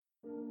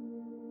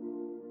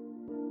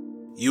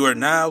You are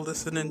now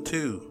listening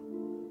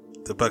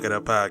to the Bucket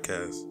Up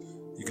Podcast.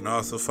 You can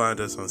also find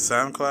us on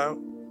SoundCloud,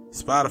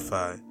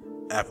 Spotify,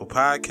 Apple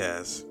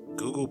Podcasts,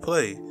 Google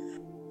Play,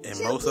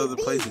 and most other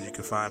places you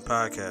can find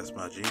podcasts,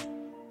 my G.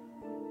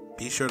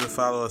 Be sure to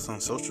follow us on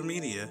social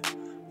media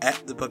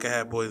at the Bucket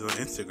Hat Boys on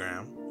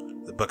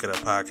Instagram, the Bucket Up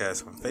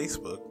Podcast on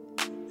Facebook,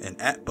 and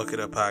at Bucket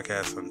Up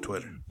Podcast on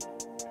Twitter.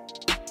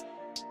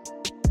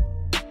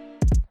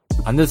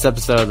 On this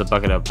episode of the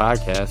Bucket Up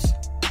Podcast,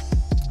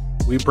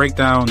 we break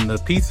down the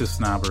pizza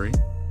snobbery,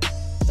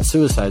 a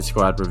Suicide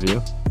Squad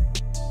review,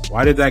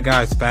 why did that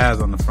guy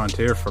spaz on the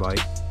Frontier flight,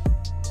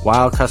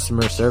 wild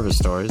customer service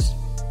stories,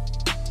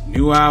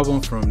 new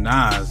album from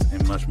Nas,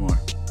 and much more.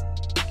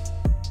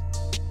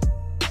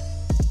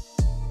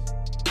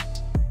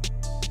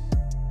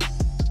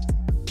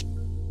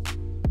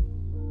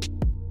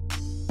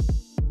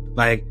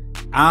 Like,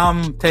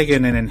 I'm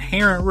taking an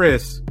inherent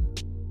risk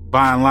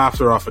buying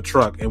lobster off a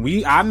truck.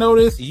 And I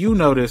noticed, you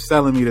noticed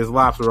selling me this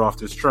lobster off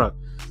this truck.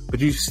 But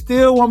you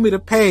still want me to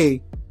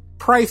pay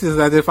prices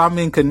as if I'm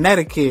in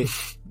Connecticut,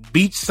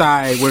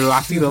 beachside, where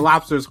I see the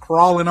lobsters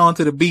crawling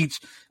onto the beach,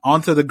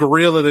 onto the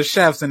grill of the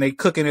chefs, and they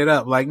cooking it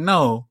up. Like,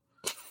 no.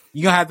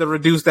 You're going to have to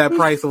reduce that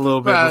price a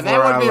little bit. Bro,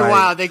 that would be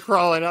wild. They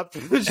crawling up to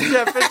the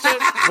chef and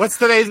shit. What's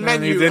today's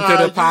menu? He's into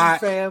the pot.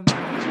 Fam.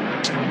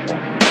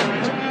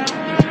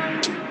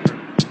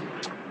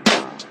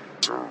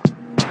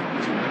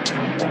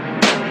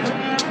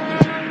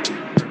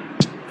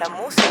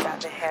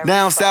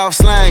 Down south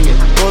slanging,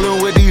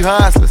 rolling with these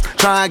hustlers,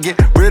 trying to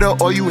get rid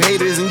of all you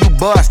haters and you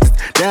busters.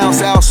 Down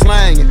south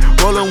slanging,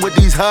 rolling with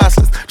these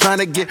hustlers, trying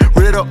to get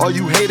rid of all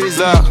you haters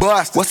and you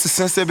busters. What's the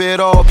sense of it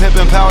all?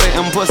 Pimpin' powder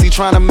and pussy,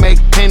 trying to make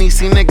pennies.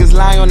 See niggas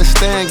lie on the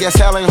stand, guess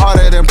hell ain't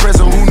harder than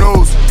prison. Who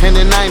knows? In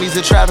the 90s,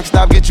 the traffic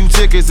stop get you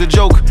tickets, a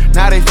joke.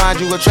 Now they find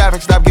you a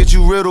traffic stop, get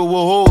you riddled with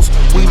holes.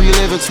 We be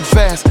living too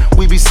fast,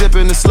 we be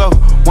sipping it slow.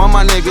 One of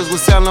my niggas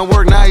was selling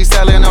work, now he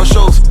selling out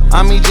shows.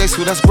 I'm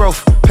EJ, that's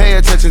growth. Pay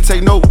attention,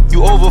 take note.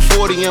 You over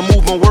 40 and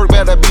moving work,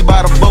 better be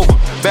by the boat.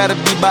 Better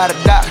be by the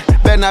dock,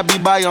 better not be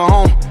by your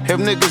home. If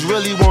niggas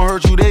really won't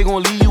hurt you, they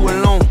gon' leave you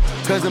alone.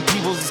 Cause them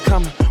peoples is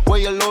coming, where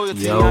your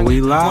loyalty. Yo,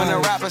 we live. When the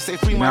rapper say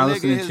free my now nigga,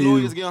 listening his to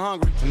lawyers get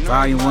hungry.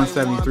 Volume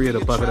 173 of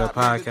the Bucket Up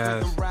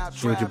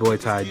Podcast. With your boy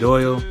Ty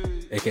Doyle,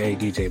 aka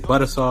DJ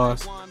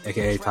Buttersauce,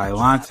 aka Ty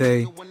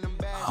Lante,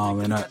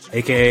 and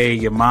aka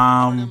your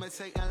mom.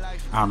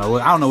 I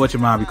don't know what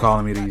your mom be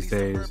calling me these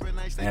days.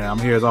 And I'm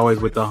here as always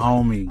with the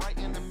homie,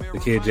 the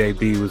kid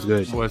JB. Was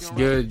good. What's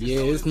good? Yeah,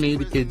 it's me,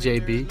 the kid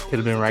JB. Could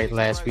have been right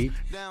last week.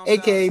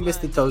 AKA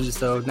Mr. Told You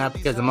So. Not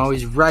because I'm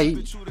always right,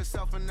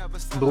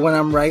 but when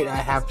I'm right, I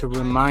have to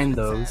remind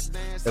those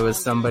there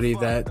was somebody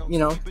that,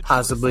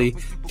 possibly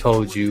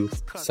told you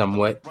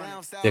somewhat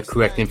the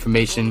correct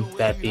information,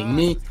 that being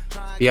me.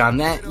 Beyond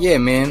that, yeah,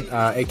 man,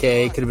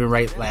 AKA could have been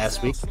right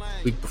last week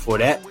before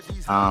that.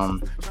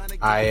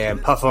 I am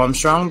Puff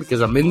Armstrong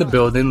because I'm in the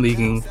building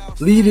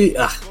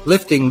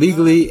lifting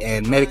legally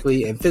and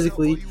medically and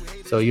physically.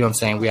 So, you know what I'm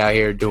saying? We out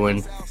here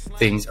doing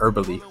things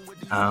herbally.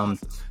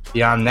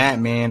 Beyond that,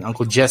 man,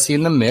 Uncle Jesse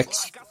in the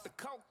mix.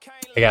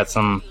 I got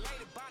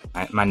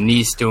my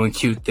niece doing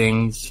cute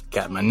things.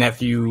 Got my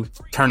nephew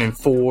turning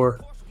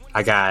 4.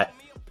 I got,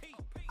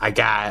 you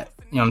know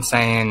what I'm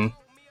saying,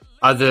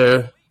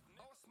 other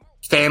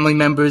family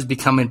members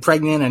becoming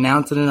pregnant,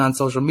 announcing it on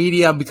social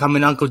media. I'm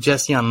becoming Uncle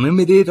Jesse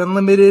Unlimited.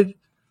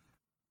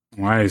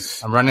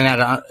 Nice. I'm running out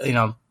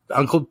of,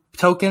 uncle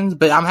tokens,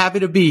 but I'm happy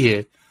to be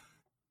here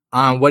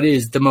on what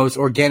is the most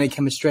organic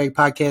chemistry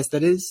podcast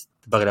that is,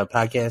 the Bucket Up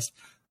Podcast.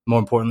 More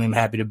importantly, I'm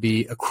happy to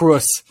be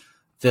across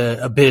the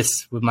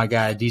abyss with my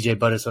guy, DJ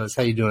Buttersauce.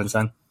 How you doing,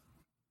 son?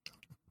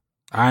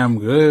 I am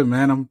good,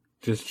 man. I'm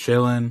just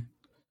chilling.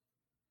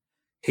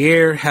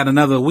 Here, had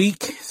another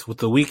week.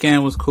 The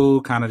weekend was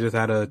cool. Kind of just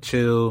had a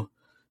chill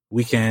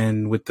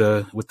weekend with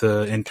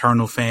the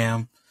internal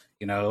fam.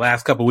 The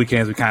last couple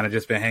weekends we kind of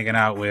just been hanging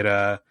out with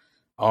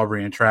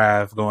Aubrey and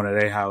Trav, going to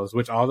their house.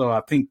 Which, although I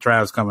think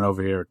Trav's coming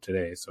over here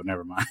today, so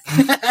never mind.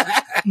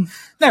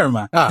 Never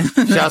mind. Oh,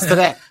 shouts to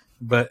that.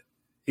 But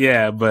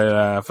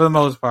for the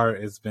most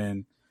part, it's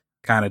been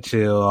kind of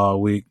chill all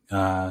week.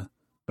 But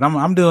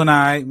I'm doing all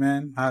right,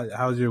 man.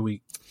 How's your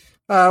week?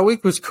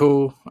 Week was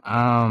cool.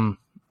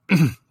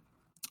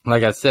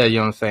 Like I said, you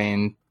know what I'm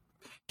saying,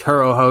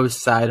 Turo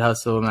host, side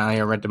hustle. I'm out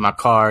here renting my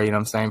car, you know what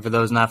I'm saying. For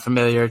those not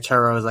familiar,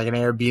 Turo is like an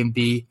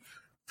Airbnb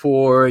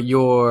for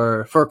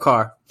a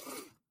car.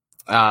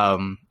 I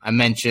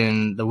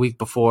mentioned the week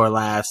before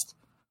last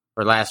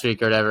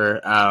week or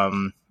whatever,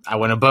 I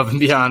went above and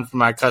beyond for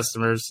my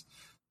customers.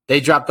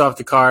 They dropped off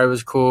the car. It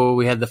was cool.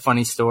 We had the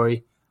funny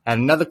story. I had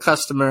another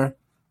customer,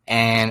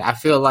 and I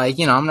feel like,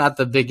 I'm not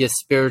the biggest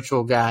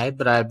spiritual guy,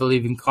 but I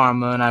believe in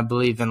karma, and I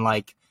believe in,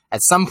 like,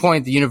 at some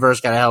point the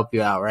universe got to help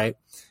you out, right?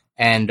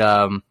 And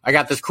I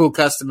got this cool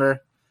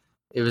customer.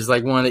 It was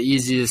like one of the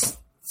easiest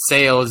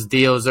sales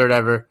deals or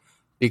whatever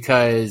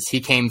because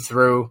he came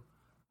through,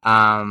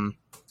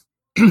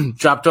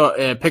 dropped off,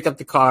 picked up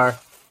the car,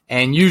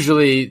 and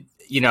usually,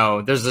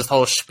 there's this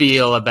whole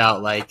spiel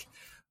about like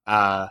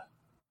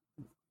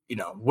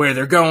where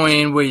they're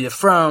going, where you're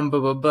from, blah,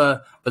 blah, blah.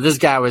 But this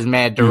guy was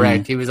mad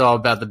direct. He was all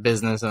about the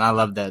business, and I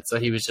love that. So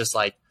he was just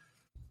like,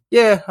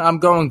 yeah, I'm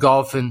going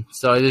golfing,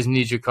 so I just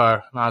need your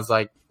car. And I was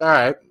like, all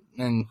right.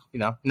 And,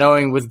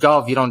 knowing with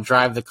golf, you don't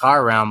drive the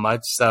car around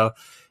much. So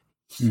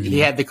he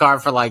had the car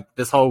for like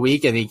this whole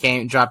week, and he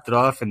came and dropped it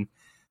off. And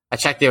I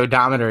checked the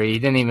odometer. He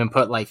didn't even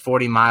put like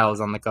 40 miles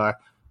on the car.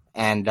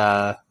 And,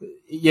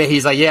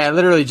 he's like, yeah, I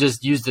literally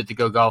just used it to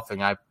go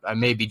golfing. I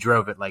maybe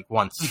drove it like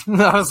once.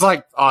 I was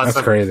like, awesome.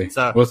 That's crazy.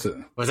 So, what's it?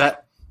 Was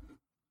that?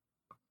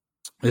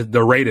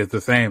 The rate is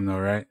the same though,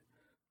 right?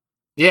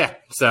 Yeah.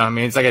 So, I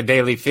mean, it's like a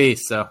daily fee.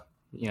 So,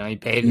 he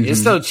paid. It's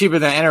still cheaper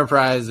than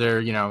Enterprise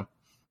or,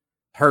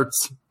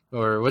 Hertz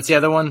or what's the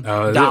other one?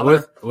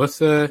 Dollar. What's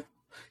the,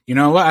 you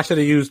know what? I should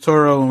have used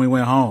Turo when we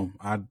went home.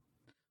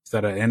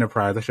 Instead of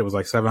Enterprise, that shit was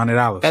like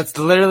 $700. That's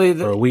literally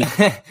for a week.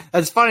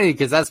 That's funny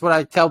because that's what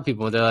I tell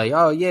people. They're like,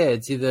 oh yeah,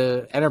 it's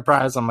either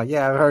Enterprise. I'm like,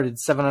 yeah, I've heard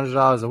it's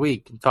 $700 a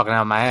week. I'm talking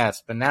out of my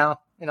ass. But now,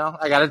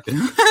 I got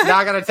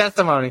a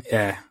testimony.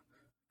 Yeah.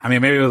 I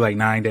mean, maybe it was like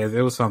 9 days.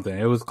 It was something.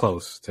 It was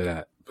close to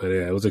that. But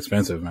yeah, it was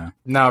expensive, man.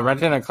 No,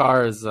 renting a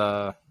car is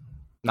not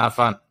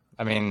fun.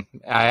 I mean,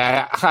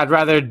 I'd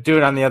rather do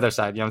it on the other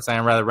side. You know what I'm saying?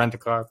 I'd rather rent a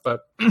car,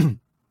 but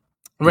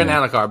rent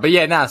out a car. But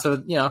yeah,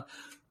 so,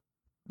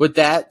 with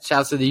that,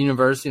 shouts to the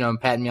universe,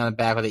 patting me on the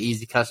back with an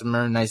easy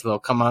customer, nice little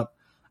come up.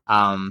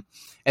 And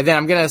then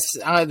I'm going to,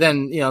 a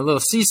little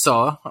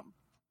seesaw.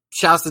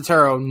 Shouts to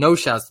Turo, no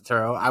shouts to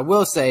Turo. I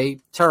will say,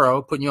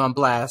 Turo, putting you on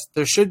blast,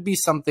 there should be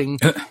something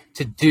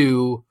to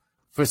do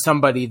for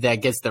somebody that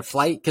gets their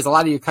flight, because a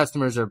lot of your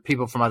customers are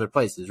people from other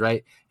places,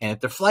 right? And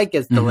if their flight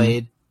gets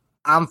delayed,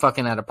 I'm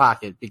fucking out of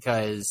pocket,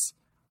 because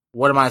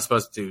what am I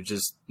supposed to do?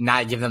 Just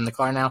not give them the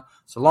car now?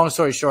 So long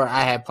story short,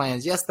 I had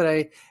plans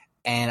yesterday,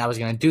 and I was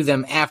going to do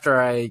them after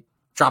I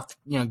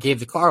gave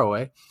the car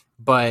away.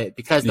 But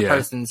because the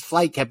person's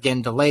flight kept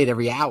getting delayed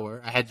every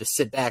hour, I had to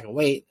sit back and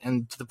wait,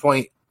 and to the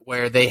point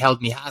where they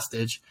held me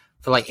hostage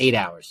for like 8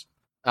 hours.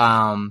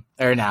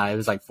 It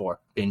was like 4,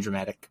 being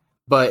dramatic.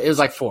 But it was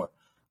like 4.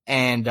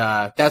 And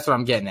that's what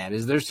I'm getting at,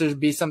 is there should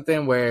be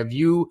something where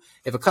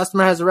if a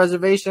customer has a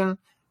reservation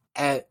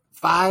at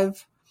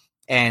 5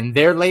 and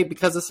they're late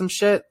because of some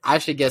shit, I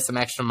should get some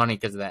extra money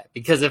because of that.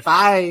 Because if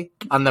I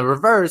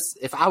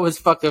was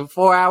fucking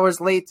 4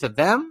 hours late to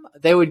them,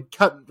 they would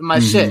cut my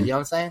shit. You know what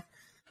I'm saying?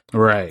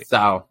 Right.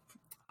 So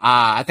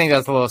I think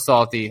that's a little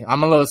salty.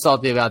 I'm a little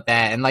salty about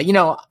that. And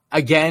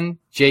again,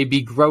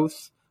 JB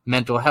growth,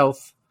 mental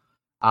health.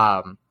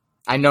 I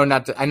know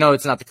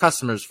it's not the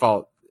customer's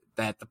fault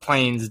that the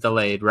plane's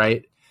delayed,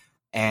 right?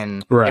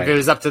 And if it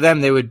was up to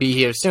them, they would be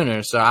here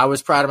sooner. So I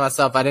was proud of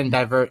myself. I didn't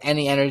divert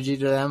any energy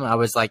to them. I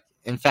was like,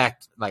 in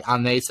fact, like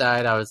on their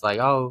side, I was like,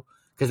 oh,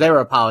 because they were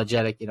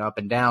apologetic, up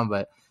and down.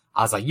 But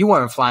I was like, you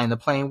weren't flying the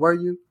plane, were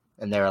you?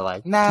 And they were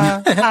like,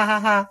 nah, ha ha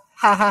ha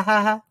ha ha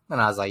ha.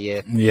 And I was like,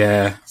 yeah.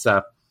 Yeah.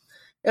 So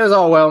it was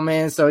all well,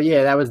 man. So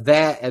yeah, that was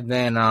that. And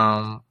then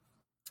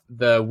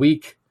the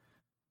week,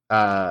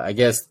 I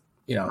guess,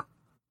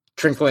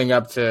 trickling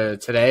up to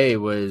today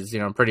was,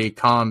 pretty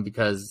calm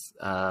because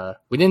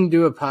we didn't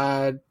do a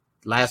pod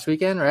last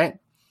weekend, right?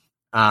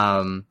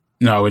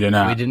 No, we did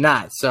not. We did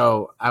not.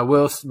 So I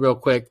will real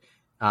quick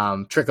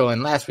trickle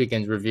in last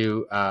weekend's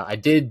review. I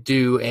did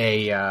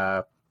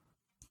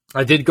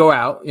I did go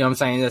out,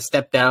 I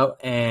stepped out,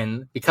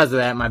 and because of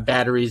that, my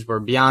batteries were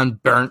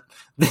beyond burnt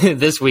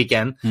this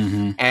weekend.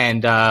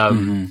 And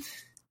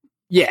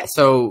yeah,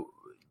 so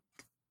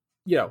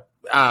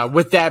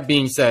with that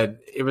being said,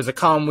 it was a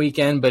calm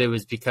weekend, but it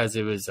was because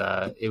it was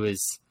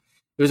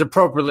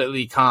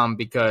appropriately calm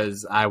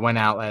because I went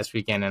out last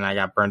weekend and I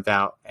got burnt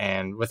out.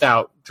 And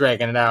without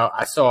dragging it out,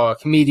 I saw a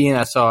comedian.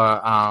 I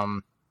saw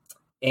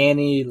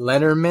Annie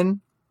Letterman.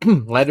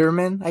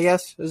 Letterman, I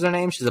guess is her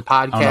name. She's a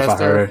podcaster. I don't know if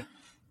I heard her.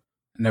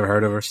 Never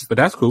heard of her, but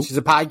that's cool. She's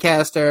a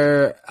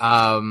podcaster,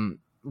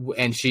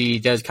 and she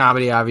does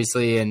comedy,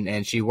 obviously,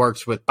 and she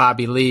works with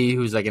Bobby Lee,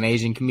 who's like an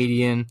Asian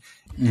comedian,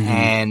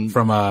 and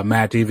from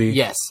Mad TV.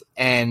 Yes,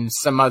 and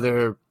some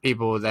other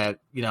people that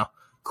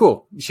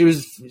cool. She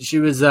was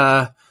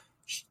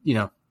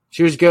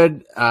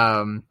good.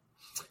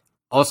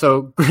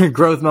 Also,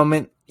 growth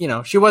moment.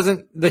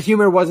 The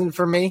humor wasn't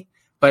for me,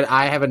 but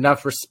I have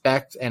enough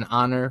respect and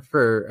honor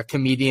for a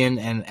comedian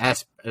and an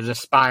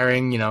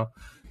aspiring,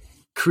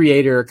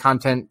 creator,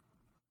 content,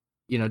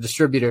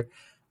 distributor.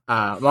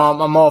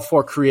 I'm all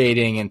for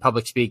creating and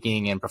public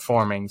speaking and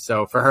performing.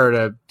 So for her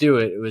to do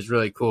it, it was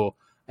really cool.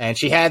 And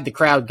she had the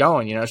crowd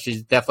going,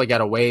 she's definitely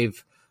got a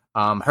wave.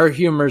 Her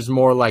humor is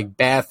more like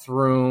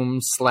bathroom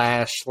 /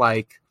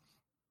 like,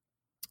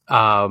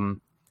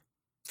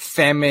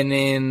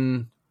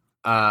 feminine,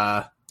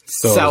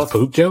 so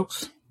poop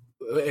jokes.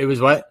 It was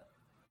what?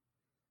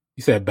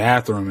 You said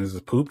bathroom is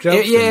a poop joke?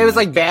 It was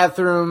like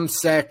bathroom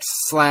sex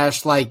 /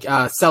 like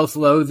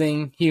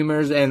self-loathing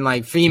humors and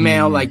like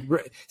female like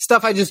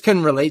stuff I just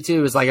couldn't relate to.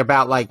 It was like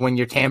about like when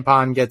your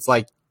tampon gets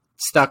like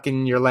stuck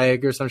in your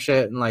leg or some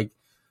shit, and like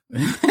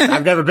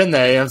I've never been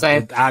there. You know what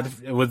I'm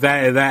saying? Is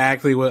that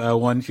actually what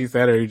one she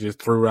said, or you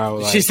just threw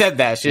out? Like, she said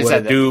that. She what said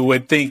a that. dude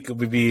would think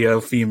would be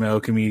a female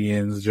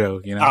comedian's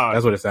joke. You know,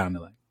 that's what it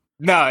sounded like.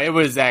 No, it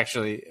was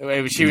actually.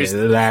 She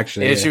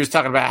was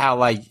talking about how,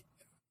 like,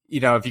 you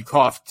know, if you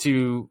cough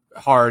too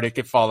hard, it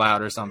could fall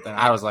out or something.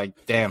 I was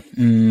like, damn,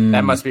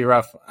 that must be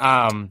rough. You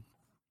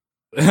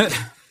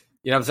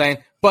know what I'm saying?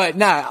 But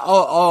nah,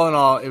 all in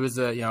all, it was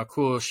a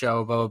cool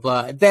show. Blah blah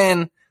blah. And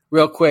then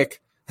real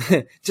quick,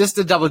 just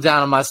to double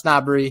down on my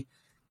snobbery,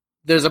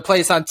 there's a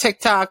place on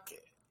TikTok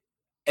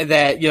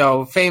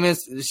that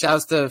famous.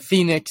 Shouts to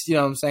Phoenix. You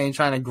know what I'm saying?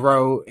 Trying to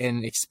grow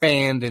and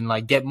expand and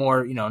like get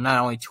more. Not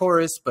only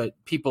tourists but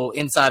people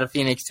inside of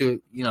Phoenix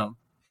to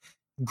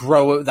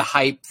grow the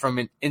hype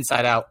from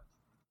inside out.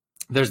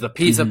 There's the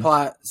pizza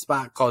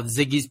spot called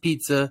Ziggy's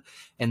Pizza,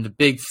 and the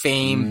big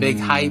fame, big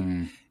hype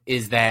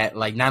is that,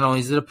 like, not only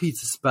is it a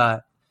pizza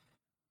spot,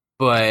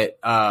 but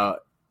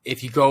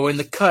if you go in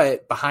the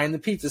cut behind the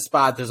pizza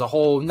spot, there's a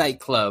whole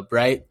nightclub,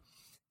 right?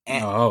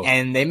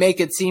 And they make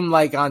it seem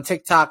like on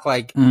TikTok,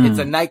 like it's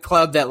a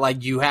nightclub that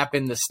like you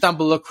happen to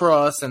stumble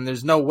across, and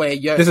there's no way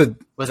you're.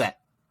 What's that?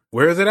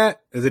 Where is it at?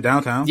 Is it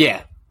downtown?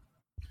 Yeah.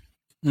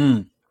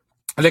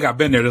 I think I've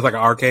been there. There's like an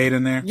arcade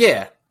in there.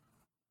 Yeah.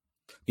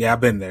 Yeah, I've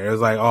been there. It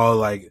was like all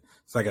like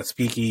it's like a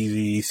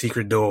speakeasy,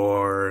 secret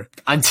door.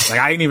 Like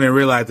I didn't even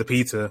realize the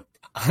pizza.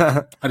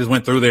 I just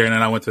went through there and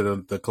then I went to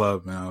the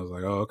club and I was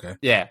like, oh, okay.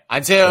 Yeah.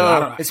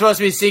 Until it's supposed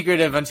to be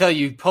secretive until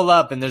you pull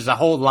up and there's a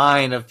whole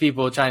line of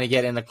people trying to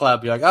get in the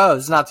club. You're like, oh,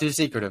 it's not too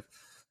secretive.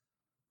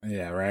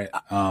 Yeah, right.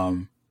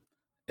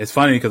 It's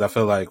funny because I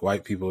feel like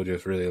white people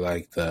just really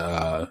like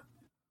the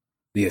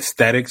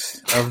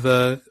aesthetics of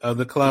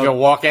the club. You'll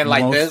walk in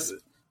like this.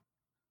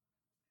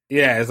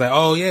 Yeah, it's like,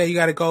 oh yeah, you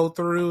got to go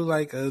through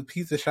like a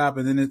pizza shop,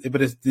 and then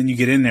then you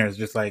get in there, it's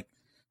just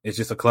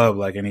a club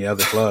like any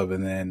other club,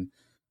 and then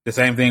the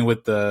same thing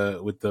with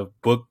the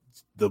book,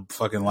 the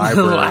fucking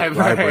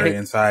library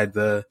inside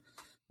the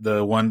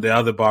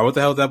other bar. What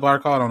the hell is that bar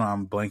called? I don't know.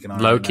 I'm blanking on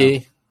Low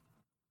Key.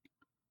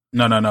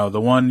 No. The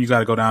one you got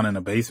to go down in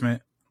the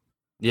basement.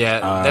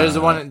 Yeah, there's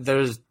the one.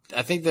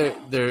 I think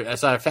there.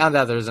 So I found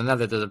out there's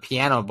a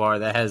piano bar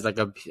that has like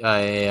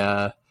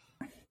a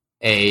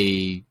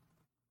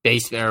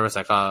basement, or what's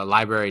that called, a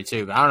library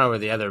too. But I don't know where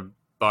the other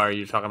bar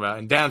you're talking about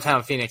in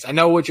downtown Phoenix. I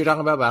know what you're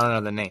talking about, but I don't know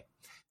the name.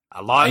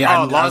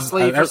 Lost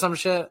Sleep or some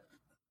shit.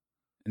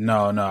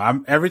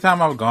 No. Every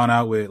time I've gone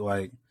out with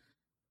like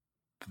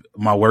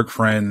my work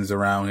friends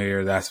around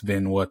here, that's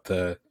been what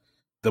the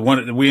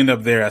one we end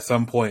up there at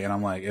some point, and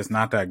I'm like, it's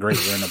not that great.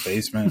 We're in a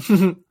basement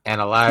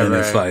and a library,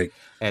 and it's like,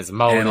 and it's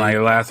moldy. And like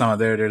the last time I was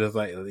there, they're just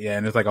like, yeah,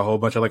 and there's like a whole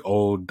bunch of like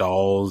old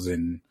dolls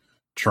and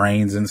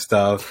trains and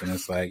stuff, and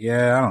it's like,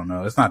 yeah, I don't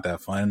know, it's not that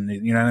fun,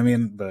 you know what I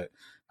mean? But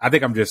I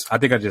think I just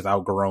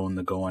outgrown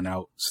the going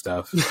out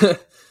stuff,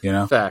 you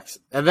know. Facts.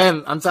 And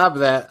then on top of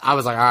that, I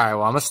was like, all right,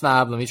 well, I'm a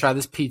snob, let me try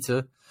this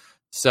pizza.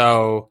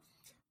 So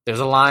there's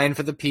a line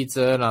for the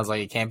pizza, and I was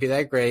like, it can't be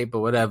that great, but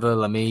whatever,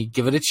 let me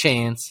give it a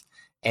chance.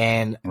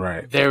 And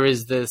there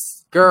is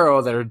this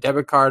girl that her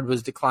debit card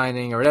was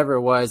declining or whatever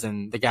it was,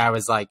 and the guy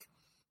was like,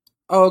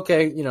 oh,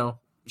 okay,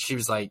 she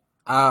was like,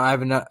 I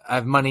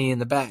have money in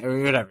the back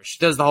or whatever. She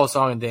does the whole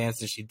song and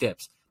dance and she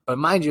dips. But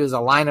mind you, there's a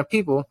line of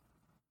people,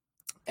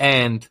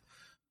 and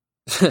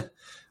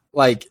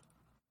like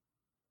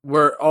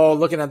we're all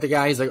looking at the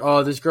guy. He's like,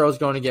 oh, this girl's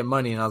going to get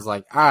money. And I was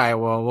like, all right,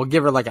 well, we'll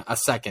give her like a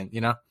second,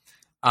 and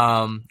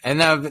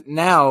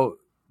now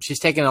she's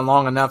taking it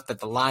long enough that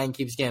the line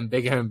keeps getting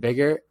bigger and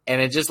bigger,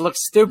 and it just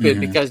looks stupid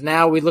because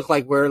now we look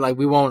like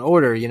we won't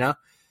order,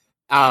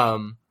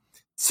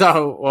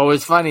 So what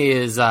was funny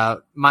is,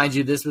 mind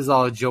you, this was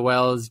all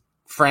Joel's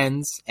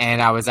friends,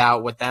 and I was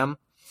out with them,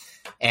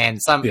 and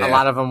a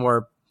lot of them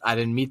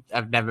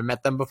I've never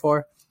met them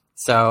before.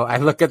 So I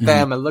look at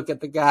them, I look at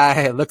the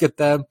guy, I look at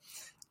them,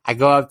 I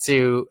go up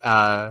to,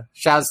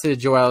 shouts to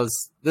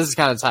Joel's, this is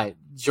kind of tight,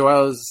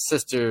 Joel's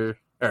sister,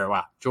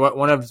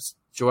 one of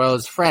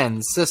Joel's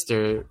friend's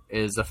sister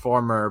is a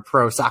former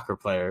pro soccer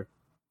player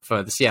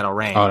for the Seattle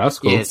Reign. Oh, that's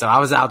cool. Yeah, so I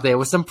was out there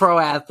with some pro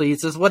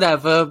athletes. It's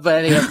whatever,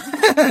 but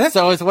anyway,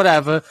 so it's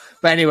whatever.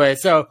 But anyway,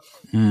 so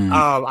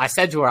I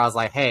said to her, I was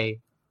like,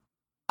 hey,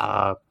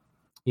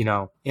 in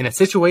a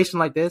situation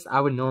like this, I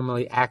would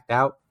normally act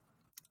out,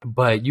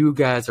 but you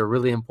guys are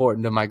really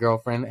important to my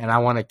girlfriend, and I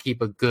want to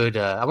keep I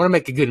want to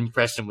make a good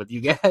impression with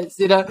you guys,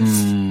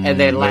 And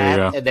they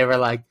laughed, and they were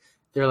like,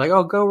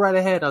 oh, go right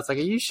ahead. I was like,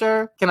 are you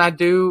sure? Can I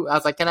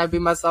be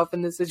myself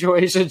in this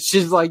situation?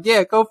 She's like,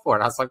 yeah, go for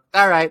it. I was like,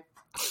 all right.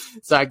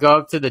 So I go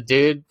up to the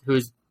dude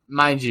who's,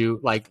 mind you,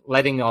 like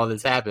letting all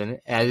this happen.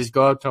 And I just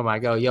go up to him. I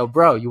go, yo,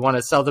 bro, you want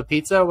to sell the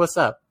pizza? What's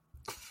up?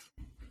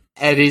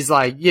 And he's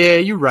like, yeah,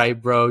 you right,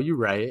 bro. You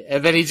right.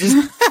 And then he just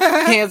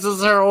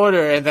cancels her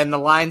order. And then the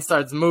line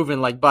starts moving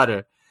like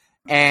butter.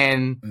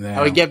 And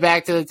we get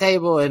back to the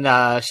table,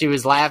 and she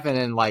was laughing.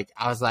 And like,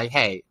 I was like,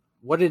 hey,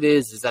 what it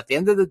is at the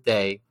end of the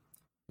day,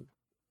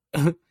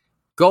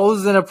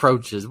 Goals and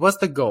approaches. What's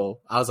the goal?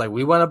 I was like,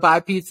 we want to buy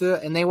pizza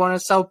and they want to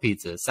sell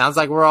pizza. Sounds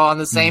like we're all on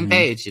the same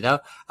page, you know?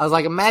 I was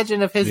like,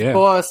 imagine if his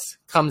boss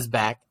comes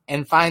back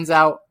and finds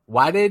out,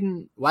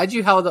 why'd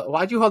you hold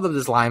up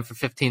this line for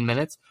 15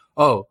 minutes?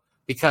 Oh,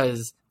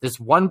 because this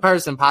one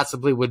person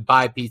possibly would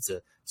buy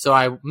pizza. So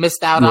I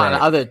missed out on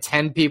other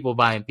 10 people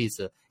buying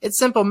pizza. It's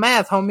simple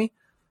math, homie.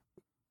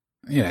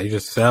 Yeah, you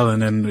just sell, and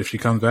then if she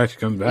comes back, she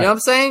comes back. You know what I'm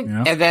saying? You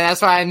know? And then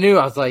that's why I knew.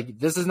 I was like,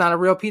 this is not a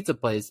real pizza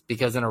place,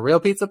 because in a real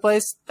pizza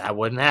place, that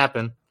wouldn't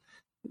happen.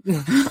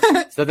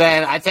 So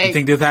then I take... You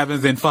think this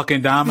happens in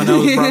fucking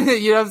Domino's, bro?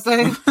 You know what I'm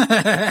saying?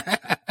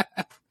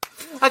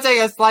 I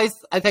take a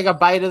slice, I take a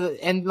bite of it,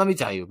 and let me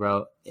tell you,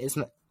 bro,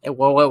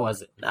 what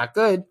was it? Not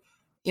good.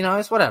 You know,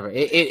 it's whatever.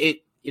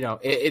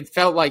 It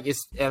felt like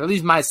it's, at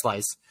least my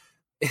slice,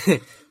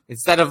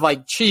 instead of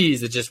like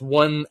cheese, it's just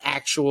one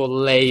actual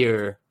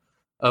layer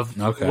of.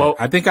 Okay. Well,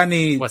 I think I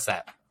need. What's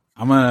that?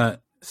 I'm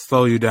gonna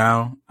slow you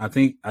down. I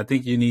think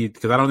you need,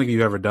 because I don't think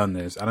you've ever done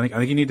this. I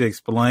think you need to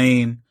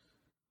explain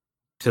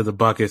to the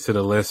buckets, to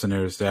the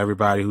listeners, to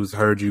everybody who's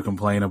heard you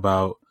complain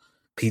about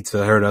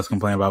pizza, heard us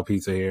complain about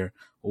pizza here.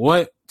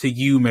 What to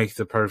you makes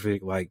the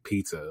perfect like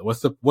pizza?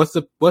 What's the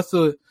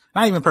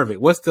not even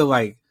perfect? What's the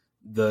like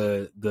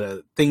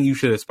the thing you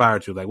should aspire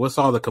to? Like, what's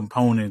all the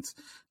components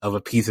of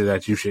a pizza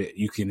that you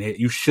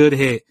should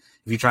hit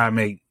if you try to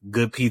make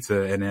good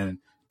pizza, and then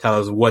tell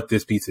us what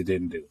this pizza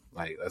didn't do.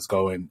 Like, let's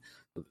go in.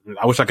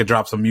 I wish I could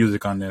drop some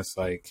music on this.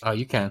 Like, oh,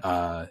 you can.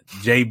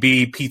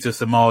 JB Pizza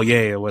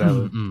Sommelier or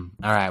whatever.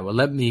 All right. Well,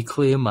 let me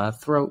clear my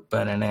throat.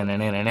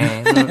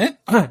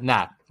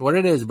 Nah, what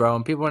it is, bro,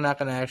 and people are not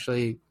going to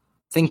actually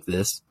think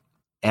this.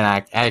 And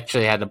I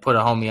actually had to put a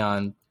homie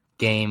on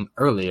game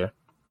earlier.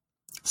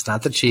 It's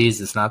not the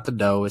cheese. It's not the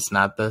dough. It's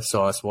not the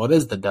sauce. Well, it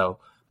is the dough,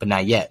 but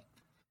not yet.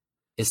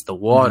 It's the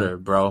water,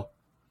 bro.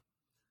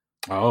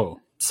 Oh.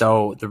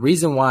 So the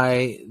reason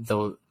why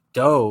the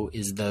dough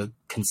is the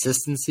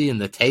consistency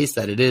and the taste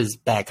that it is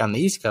back on the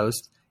East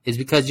Coast is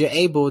because you're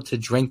able to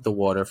drink the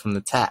water from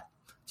the tap.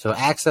 So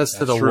access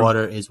to the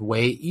water is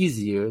way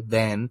easier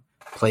than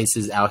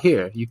places out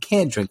here. You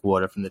can't drink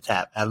water from the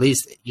tap. At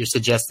least you're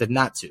suggested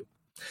not to.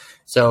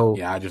 So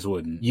yeah, I just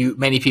wouldn't.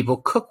 Many people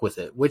cook with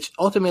it, which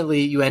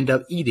ultimately you end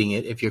up eating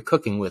it if you're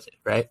cooking with it,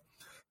 right?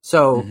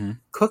 So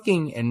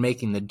cooking and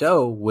making the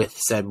dough with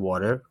said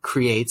water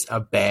creates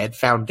a bad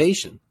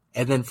foundation.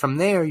 And then from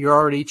there, you're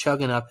already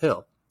chugging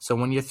uphill. So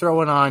when you're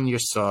throwing on your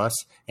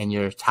sauce and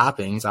your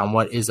toppings on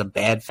what is a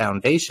bad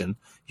foundation,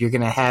 you're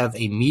going to have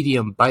a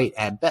medium bite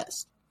at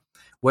best.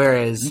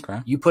 Whereas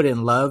you put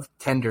in love,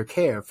 tender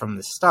care from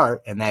the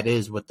start, and that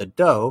is with the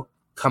dough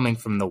coming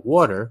from the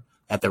water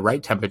at the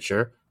right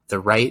temperature, the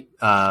right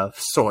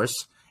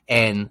source,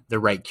 and the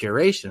right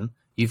curation,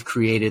 you've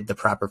created the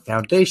proper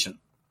foundation.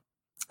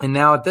 And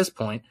now at this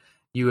point,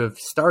 you have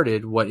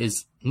started what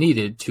is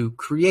needed to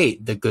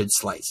create the good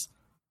slice.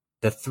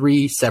 The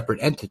three separate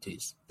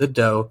entities, the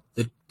dough,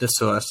 the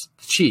sauce,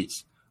 the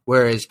cheese.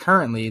 Whereas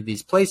currently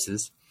these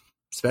places,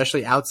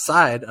 especially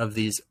outside of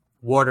these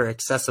water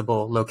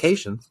accessible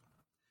locations,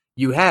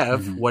 you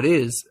have what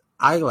is,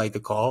 I like to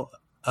call,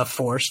 a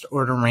forced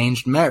or an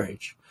arranged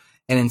marriage.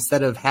 And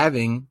instead of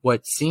having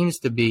what seems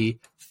to be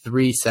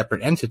three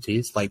separate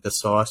entities, like the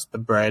sauce, the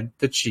bread,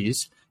 the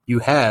cheese, you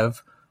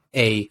have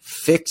a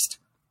fixed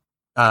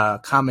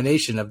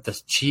combination of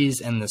the cheese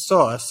and the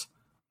sauce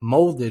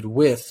molded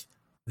with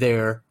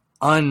their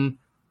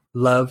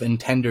unloved and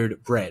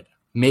tendered bread,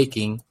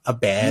 making a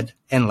bad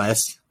and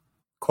less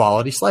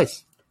quality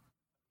slice.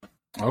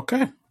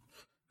 Okay.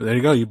 There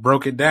you go. You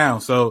broke it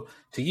down. So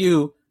to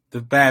you,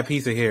 the bad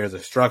pizza here is a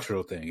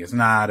structural thing. It's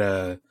not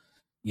a,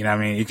 you know what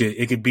I mean?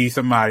 It could be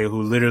somebody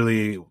who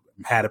literally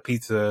had a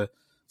pizza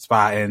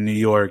spot in New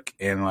York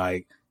and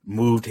like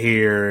moved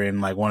here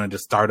and like wanted to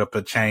start up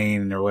a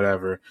chain or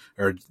whatever,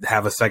 or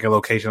have a second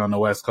location on the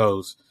West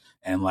Coast.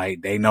 And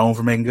like they known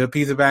for making good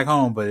pizza back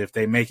home, but if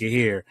they make it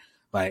here,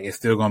 like it's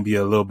still going to be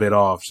a little bit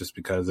off just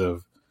because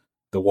of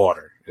the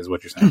water, is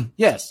what you're saying.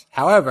 Yes.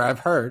 However, I've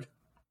heard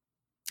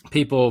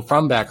people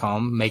from back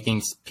home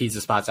making pizza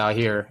spots out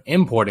here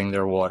importing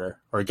their water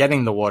or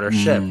getting the water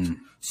shipped.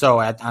 So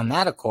on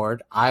that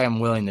accord, I am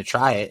willing to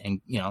try it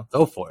and,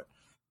 go for it.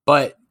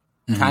 But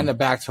kind of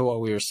back to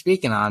what we were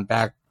speaking on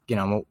back,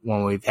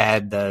 when we've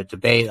had the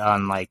debate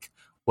on like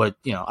what,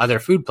 other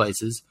food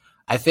places,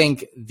 I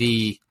think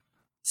the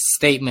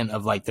statement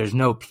of like there's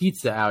no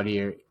pizza out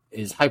here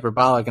is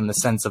hyperbolic in the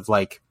sense of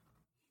like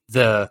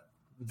the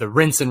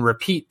rinse and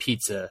repeat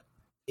pizza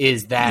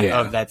is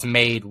that that's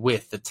made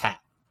with the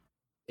tap.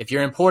 If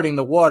you're importing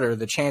the water,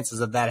 the chances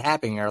of that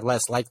happening are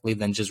less likely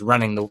than just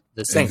running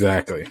the sink.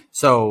 Exactly.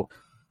 So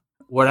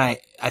what I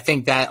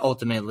think that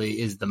ultimately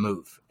is the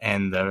move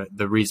and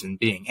the reason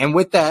being. And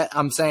with that,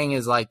 I'm saying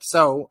is like,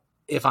 so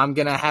if I'm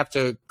going to have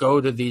to go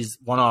to these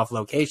one-off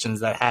locations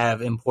that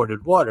have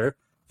imported water,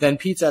 then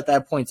pizza at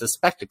that point is a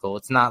spectacle.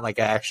 It's not like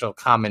an actual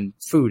common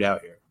food out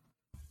here.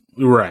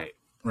 Right.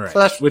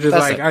 So Which is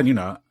like, I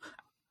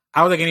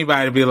don't think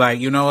anybody would be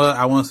like, you know what,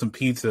 I want some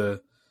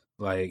pizza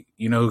Like,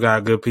 you know who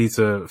got good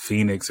pizza?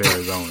 Phoenix,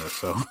 Arizona.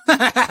 So,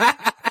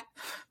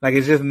 like,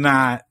 it's just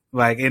not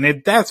like,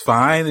 and that's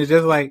fine. It's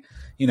just like,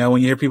 you know,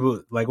 when you hear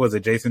people like, was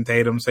it Jason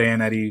Tatum saying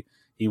that he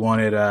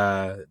wanted,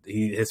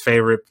 his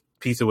favorite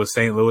pizza was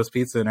St. Louis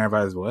pizza, and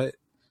everybody's what?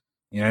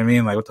 You know what I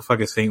mean? Like, what the fuck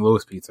is St.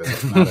 Louis pizza?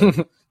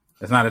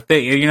 That's not a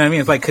thing. You know what I mean?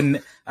 It's like,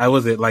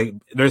 was it like,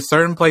 there's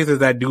certain places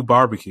that do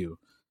barbecue,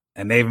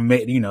 and they've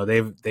made, you know,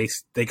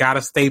 they got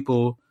a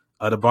staple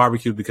of the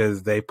barbecue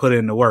because they put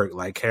in the work,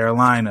 like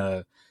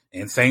Carolina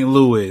and St.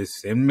 Louis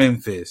and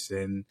Memphis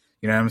and,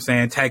 you know what I'm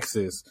saying,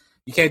 Texas.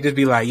 You can't just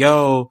be like,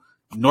 yo,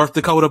 North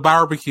Dakota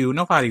barbecue.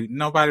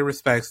 Nobody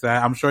respects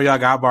that. I'm sure y'all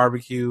got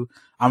barbecue.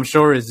 I'm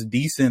sure it's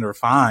decent or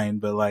fine,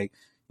 but like,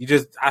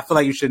 I feel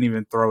like you shouldn't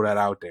even throw that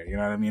out there. You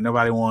know what I mean?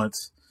 Nobody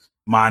wants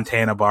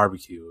Montana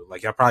barbecue.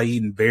 Like, y'all probably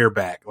eating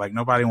bareback. Like,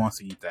 nobody wants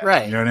to eat that.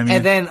 Right. You know what I mean?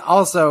 And then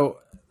also,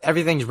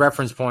 everything's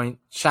reference point.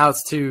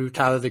 Shouts to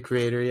Tyler, the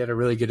Creator. He had a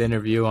really good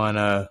interview on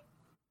Hot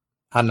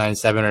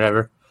 97 or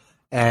whatever.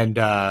 And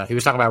he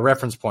was talking about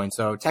reference points.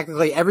 So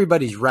technically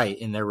everybody's right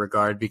in their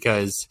regard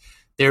because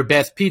their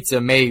best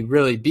pizza may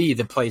really be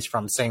the place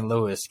from St.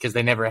 Louis because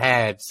they never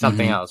had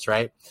something else,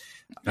 right?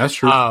 That's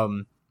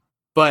true.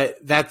 But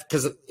that's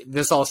because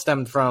this all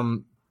stemmed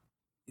from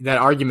that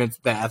argument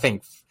that I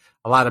think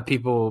a lot of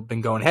people have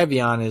been going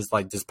heavy on is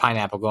like, does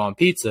pineapple go on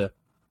pizza?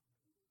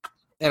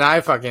 And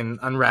I fucking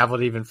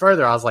unraveled even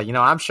further. I was like, you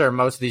know, I'm sure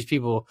most of these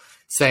people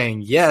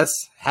saying yes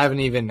haven't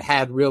even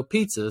had real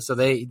pizza. So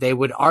they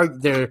would argue,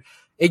 they're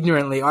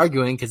ignorantly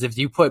arguing because if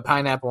you put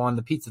pineapple on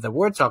the pizza that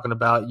we're talking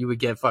about, you would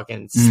get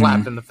fucking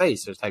slapped in the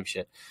face or type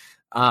shit.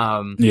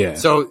 Yeah.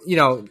 So, you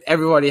know,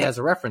 everybody has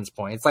a reference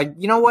point. It's like,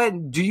 you know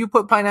what? Do you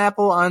put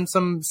pineapple on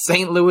some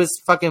St. Louis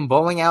fucking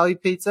bowling alley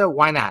pizza?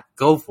 Why not?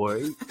 Go for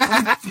it.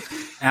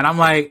 And I'm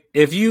like,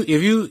 if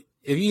you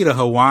eat a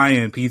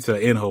Hawaiian pizza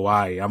in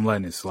Hawaii, I'm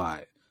letting it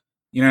slide.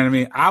 You know what I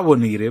mean? I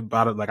wouldn't eat it,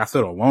 but like, I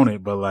still don't want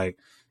it, but like,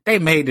 they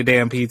made the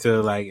damn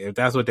pizza. Like, if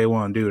that's what they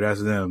want to do,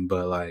 that's them.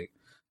 But like,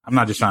 I'm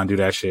not just trying to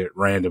do that shit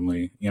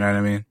randomly. You know what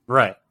I mean?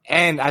 Right.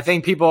 And I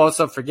think people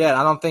also forget,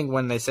 I don't think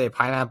when they say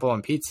pineapple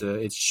on pizza,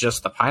 it's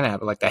just the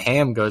pineapple. Like, the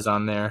ham goes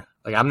on there.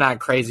 Like, I'm not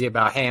crazy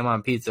about ham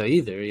on pizza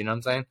either. You know what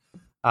I'm saying?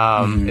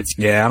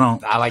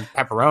 I like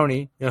pepperoni.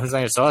 You know what I'm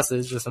saying? Or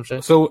sausage or some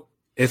shit. So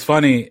it's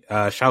funny.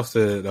 Shouts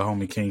to the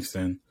homie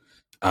Kingston.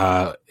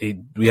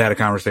 We had a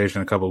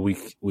conversation a couple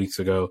weeks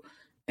ago,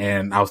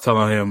 and I was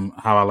telling him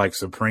how I like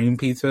Supreme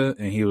pizza,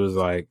 and he was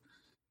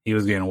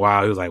getting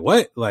wild. He was like,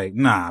 "What? Like,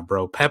 nah,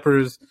 bro.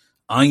 Peppers,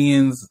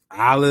 onions,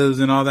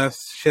 olives, and all that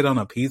shit on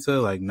a pizza?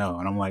 Like, no."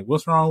 And I'm like,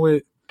 "What's wrong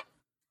with?"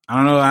 I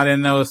don't know. I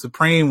didn't know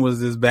Supreme was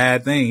this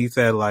bad thing. He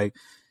said like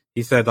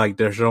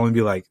there should only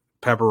be like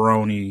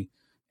pepperoni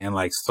and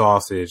like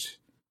sausage.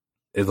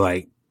 Is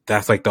like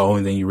that's like the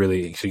only thing you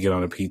really should get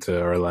on a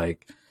pizza, or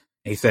like.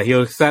 He said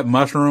he'll accept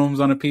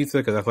mushrooms on a pizza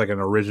because that's like an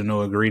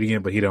original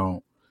ingredient, but he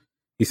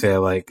said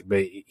like,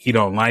 but he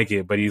don't like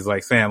it, but he's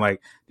like saying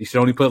like, you should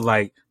only put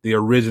like the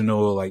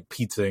original like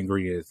pizza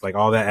ingredients, like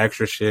all that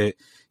extra shit.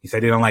 He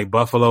said he don't like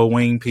buffalo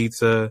wing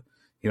pizza.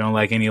 He don't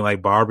like any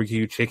like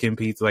barbecue chicken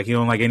pizza. Like he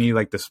don't like any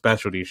like the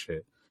specialty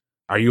shit.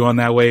 Are you on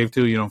that wave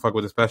too? You don't fuck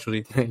with the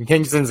specialty?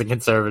 Kingston's a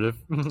conservative.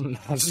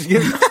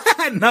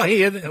 No,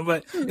 he isn't,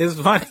 but it's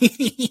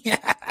funny.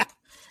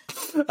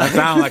 I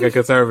sound like a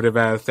conservative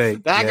ass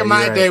take. Back in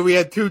my day, we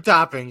had 2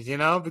 toppings, you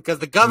know, because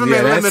the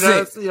government limited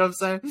us. You know what I'm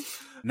saying?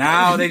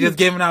 Now they just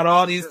giving out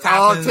all these toppings,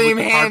 all team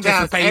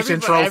handouts,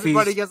 participation trophies.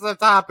 Everybody gets a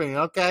topping,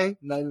 okay?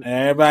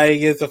 Everybody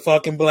gets a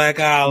fucking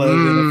black olive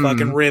and a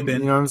fucking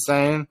ribbon. You know what I'm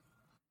saying?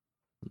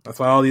 That's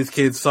why all these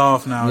kids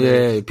soft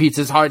nowadays. Yeah,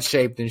 pizza's heart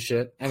shaped and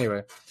shit.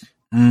 Anyway,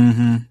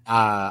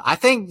 I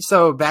think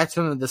so. Back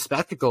to the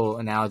spectacle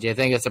analogy. I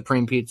think a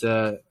Supreme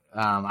Pizza.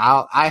 I'm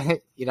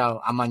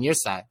on your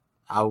side.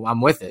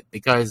 I'm with it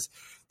because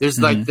there's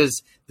like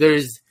this,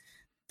 there's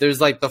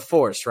like the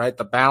force, right?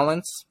 The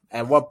balance.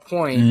 At what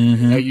point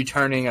are you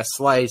turning a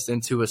slice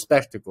into a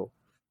spectacle?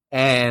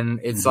 And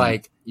it's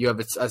like you have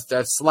a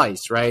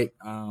slice, right?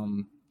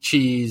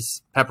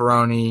 Cheese,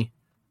 pepperoni,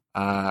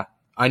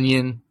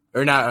 onion,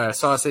 or not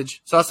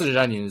sausage. Sausage and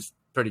onion is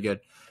pretty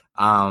good.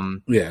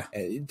 Yeah.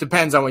 It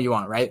depends on what you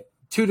want, right?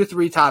 2 to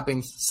 3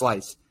 toppings,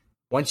 slice.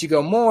 Once you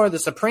go more, the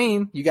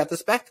Supreme, you got the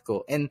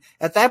spectacle. And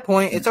at that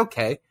point, it's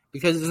okay.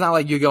 Because it's not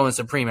like you're going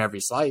Supreme every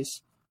slice.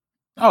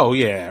 Oh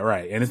yeah,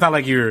 right. And it's not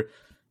like it's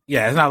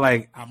not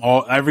like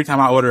every time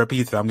I order a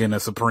pizza, I'm getting a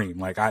Supreme.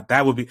 Like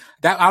that would be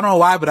that. I don't know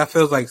why, but that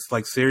feels like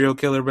serial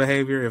killer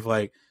behavior. If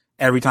like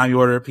every time you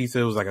order a pizza,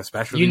 it was like a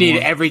special. You need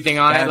everything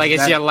on it, like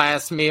it's your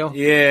last meal.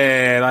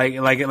 Yeah,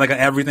 like an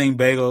everything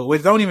bagel.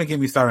 Which don't even get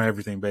me started on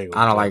everything bagel.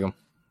 I don't like them.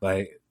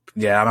 Like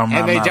yeah, I don't.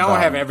 And they don't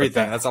have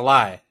everything. That's a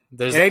lie.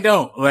 They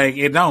don't. Like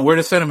it don't. Where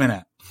the cinnamon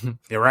at?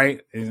 You're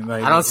right.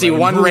 Like, I don't see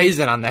one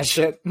raisin on that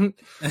shit.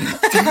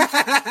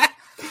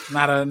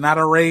 not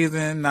a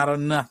raisin, not a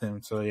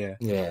nothing. So yeah.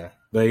 Yeah.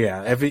 But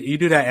yeah, if you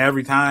do that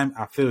every time,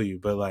 I feel you.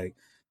 But like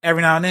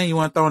every now and then, you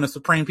want to throw in a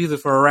Supreme pizza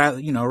for a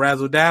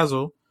razzle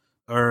dazzle,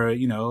 or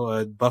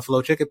a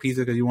buffalo chicken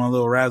pizza because you want a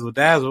little razzle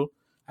dazzle.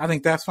 I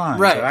think that's fine.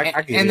 Right. So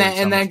I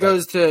and that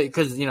goes to,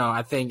 because, you know,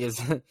 I think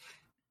is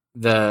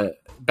the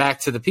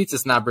back to the pizza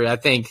snobbery. I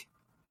think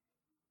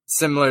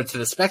similar to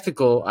the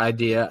spectacle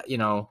idea, you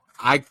know,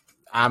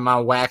 I'm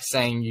on wax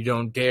saying you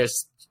don't dare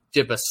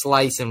dip a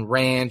slice in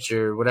ranch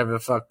or whatever the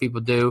fuck people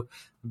do,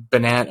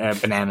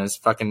 bananas,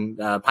 fucking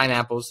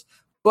pineapples.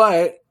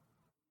 But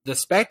the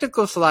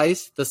spectacle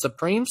slice, the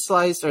supreme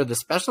slice, or the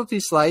specialty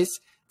slice,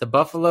 the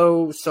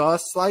buffalo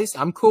sauce slice,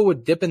 I'm cool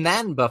with dipping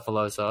that in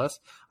buffalo sauce.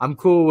 I'm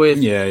cool with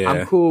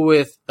I'm cool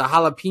with the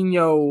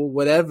jalapeno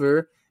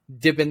whatever,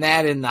 dipping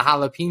that in the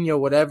jalapeno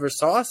whatever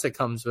sauce it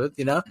comes with,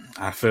 you know?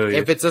 I feel you.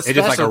 If it's just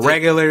like a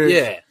regular,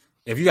 yeah.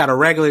 If you got a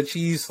regular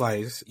cheese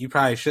slice, you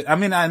probably should. I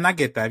mean, I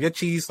get that. If your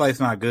cheese slice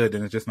not good,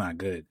 then it's just not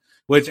good.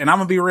 And I'm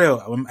gonna be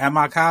real. At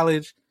my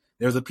college,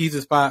 there was a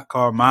pizza spot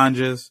called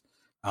Manja's,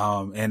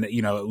 and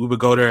you know we would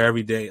go there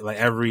every day, like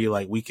every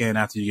weekend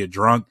after you get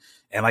drunk,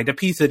 and like the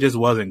pizza just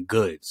wasn't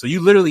good. So you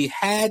literally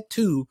had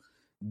to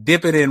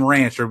dip it in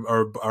ranch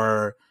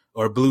or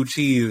blue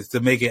cheese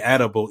to make it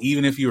edible,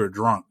 even if you were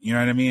drunk. You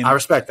know what I mean? I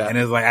respect that. And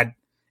it's like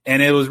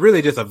and it was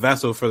really just a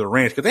vessel for the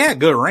ranch because they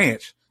had good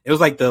ranch. It was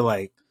like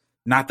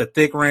not the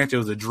thick ranch. It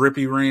was a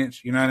drippy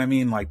ranch. You know what I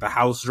mean? Like the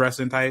house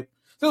dressing type.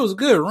 So it was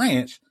good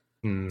ranch.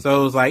 So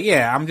it was like,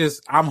 yeah,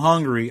 I'm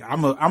hungry.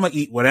 I'm gonna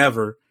eat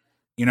whatever.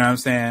 You know what I'm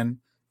saying?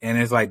 And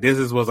it's like, this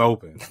is what's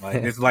open. Like,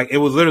 it's like, it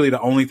was literally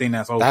the only thing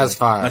that's open. That's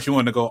fine. Unless you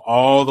wanted to go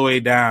all the way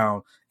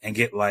down and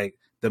get like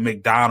the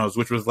McDonald's,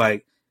 which was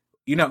like,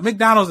 you know,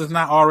 McDonald's is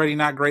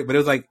not great, but it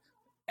was like,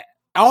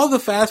 all the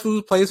fast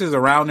food places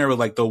around there were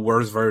like the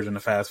worst version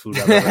of fast food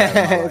I've ever had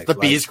in my life. The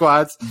B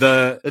squads,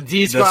 the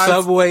D squads,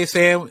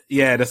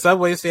 the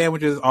Subway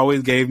sandwiches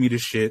always gave me the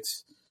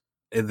shits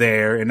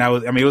there, and that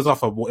was, I mean, it was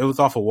off of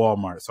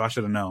Walmart, so I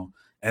should have known.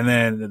 And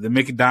then the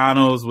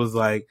McDonald's was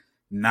like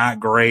not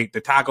great. The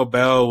Taco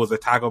Bell was a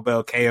Taco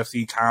Bell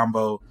KFC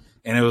combo,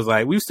 and it was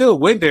like we still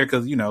went there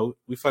because you know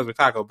we fucked with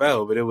Taco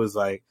Bell, but it was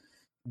like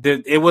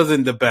it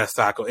wasn't the best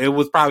taco. It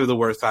was probably the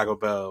worst Taco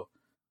Bell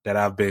that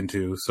I've been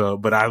to. So,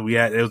 but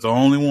it was the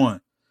only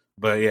one.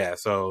 But yeah,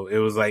 so it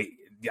was like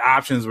the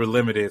options were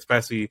limited,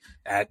 especially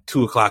at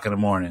 2:00 in the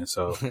morning.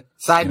 So,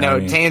 side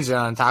note, tangent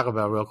on Taco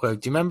Bell real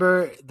quick. Do you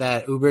remember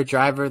that Uber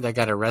driver that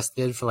got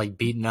arrested for like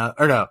beating up,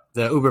 or no,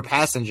 the Uber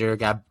passenger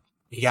got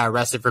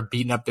arrested for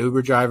beating up the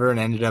Uber driver and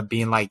ended up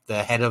being like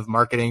the head of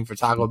marketing for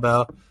Taco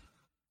Bell?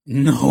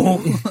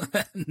 No,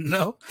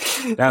 no,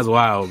 that's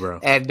wild, bro.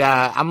 And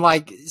I'm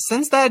like,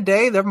 since that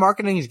day, their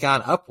marketing has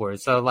gone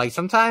upward. So like,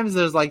 sometimes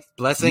there's like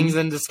blessings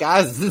in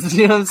disguise.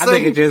 You know what I'm saying? I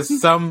think it's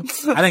just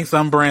I think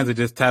some brands are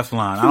just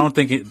Teflon. I don't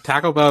think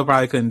Taco Bell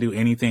probably couldn't do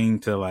anything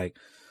to like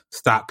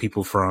stop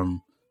people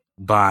from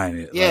buying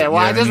it. Yeah, like, well,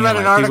 I just read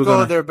an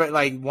article there, but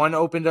like one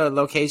opened a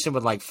location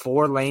with like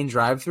 4-lane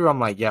drive-through. I'm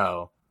like,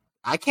 yo,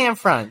 I can't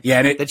front.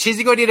 Yeah, and the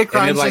Cheesy Gordita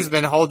Crunch has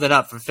been holding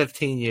up for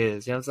 15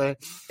 years. You know what I'm saying?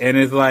 And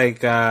it's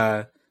like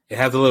it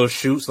has the little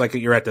chutes like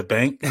you're at the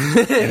bank, and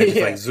it just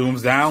like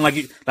zooms down.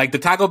 Like the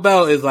Taco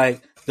Bell is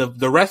like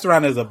the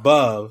restaurant is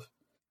above,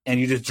 and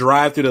you just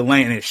drive through the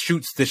lane and it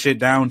shoots the shit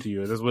down to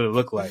you. That's what it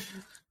looked like.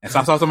 And so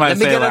I saw somebody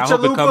say, like, I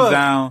hope it comes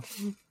down.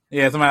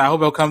 Yeah, I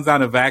hope it comes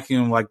down to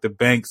vacuum like the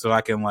bank so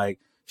I can like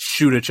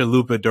shoot a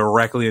chalupa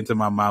directly into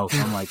my mouth.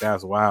 I'm like,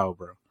 that's wild,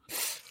 bro.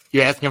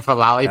 You're asking for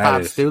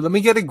lollipops too? Let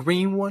me get a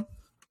green one.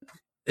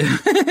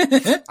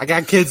 I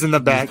got kids in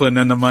the back. Just putting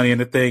in the money in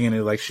the thing and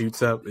it like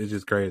shoots up. It's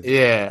just crazy.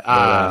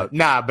 Yeah.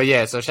 But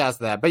yeah, so shouts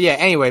to that. But yeah,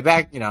 anyway,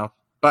 back, you know,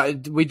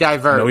 but we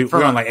divert.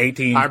 We're on like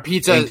 18. Our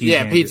pizza,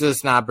 pizza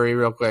snobbery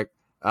real quick.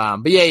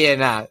 But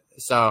yeah.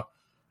 So,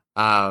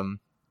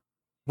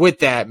 with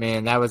that,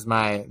 man, that was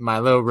my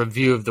little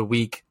review of the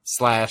week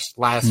 /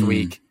 last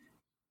week.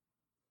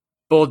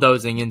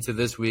 Bulldozing into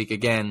this week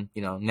again,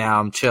 you know, now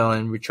I'm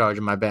chilling,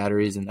 recharging my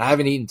batteries, and I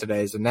haven't eaten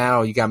today, so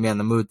now you got me on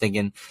the mood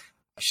thinking,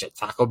 shit,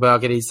 Taco Bell, I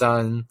could eat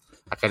something.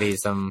 I could eat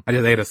some. I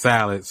just ate a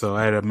salad, so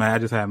I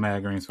just had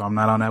mad green, so I'm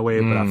not on that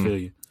wave, but I feel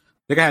you.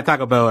 I think I had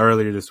Taco Bell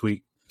earlier this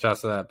week.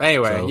 Just that. But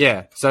anyway,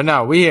 yeah. So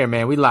no, we here,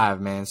 man. We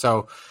live, man.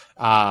 So,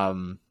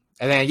 and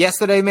then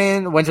yesterday,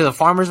 man, went to the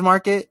farmer's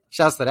market.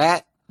 Shouts to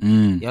that. You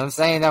know what I'm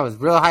saying? That was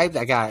real hyped.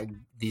 I got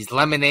these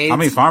lemonades. How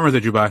many farmers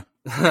did you buy?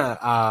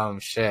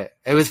 Shit.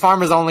 It was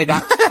farmersonly.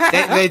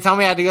 They told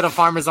me I had to go to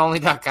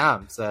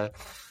farmersonly.com. So,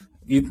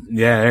 yeah,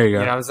 there you go.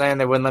 You know what I'm saying?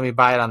 They wouldn't let me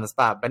buy it on the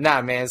spot. But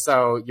nah, man.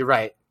 So you're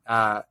right.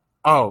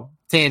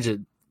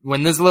 Tangent.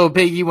 When this little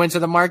piggy went to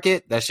the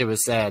market, that shit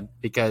was sad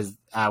because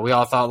we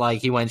all thought like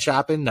he went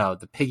shopping. No,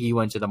 the piggy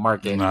went to the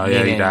market. No,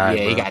 yeah, he died.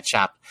 Yeah, bro. He got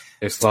chopped.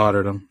 They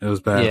slaughtered him. It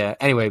was bad. Yeah.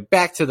 Anyway,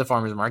 back to the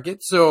farmer's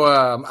market. So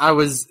I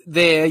was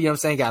there. You know what I'm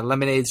saying? Got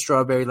lemonade,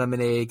 strawberry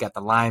lemonade. Got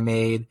the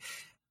limeade.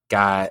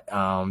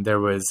 Got there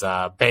was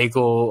a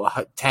bagel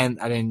tent.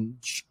 I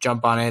didn't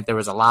jump on it. There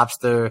was a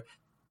lobster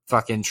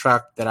fucking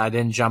truck that I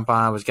didn't jump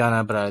on. I was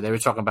gonna, but they were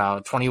talking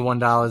about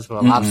 $21 for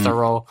a lobster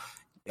roll.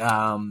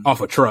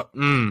 Off a truck.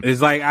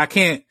 It's like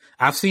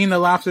I've seen the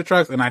lobster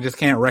trucks and I just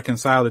can't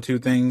reconcile the two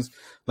things.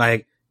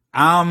 Like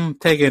I'm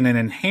taking an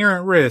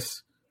inherent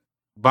risk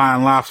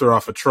buying lobster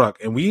off a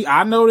truck. And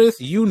I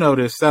noticed, you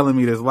noticed selling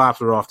me this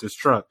lobster off this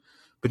truck.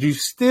 But you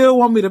still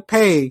want me to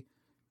pay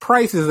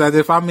prices as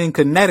if I'm in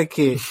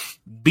Connecticut,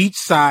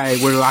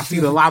 beachside, where I see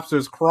the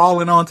lobsters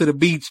crawling onto the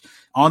beach,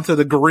 onto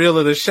the grill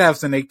of the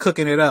chefs, and they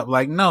cooking it up.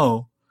 Like,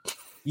 no.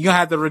 You're going to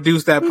have to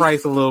reduce that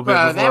price a little bit.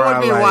 Bro, that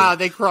would be wild.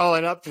 They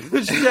crawling up to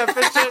the chef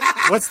and shit.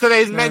 What's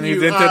today's menu?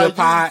 Into the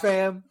pot.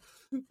 Fam.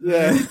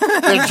 Yeah.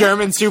 The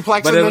German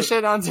suplexing the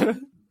shit onto it.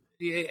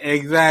 Yeah,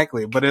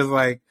 exactly. But it's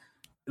like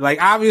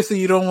obviously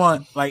you don't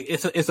want, like,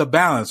 it's a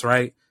balance,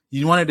 right?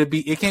 You want it to be,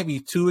 it can't be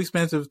too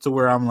expensive to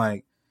where I'm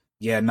like,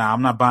 yeah, nah,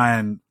 I'm not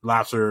buying a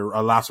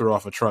lobster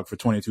off a truck for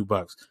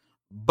 $22.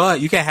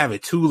 But you can't have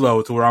it too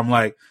low to where I'm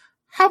like,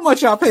 how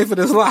much y'all pay for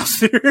this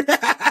lobster?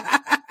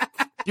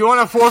 You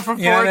want a 4 for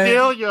 $4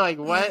 deal? You're like,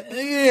 what?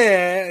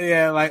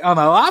 Yeah. Like on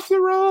a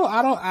lobster roll,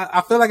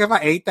 I feel like if I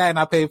ate that and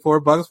I paid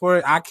 $4 for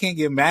it, I can't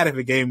get mad if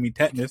it gave me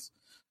tetanus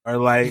or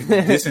like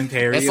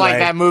dysentery. It's like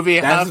that movie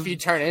Huff, you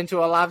turn into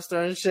a lobster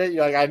and shit.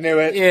 You're like, I knew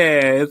it.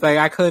 Yeah. It's like,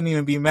 I couldn't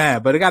even be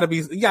mad, but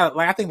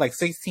I think like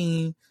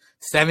 16,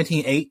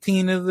 17,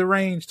 18 is the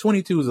range.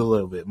 22 is a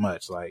little bit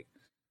much. Like,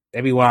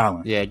 they be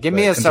wildin'. Yeah. Give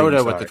me a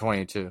soda with the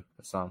 22 or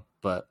something.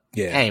 But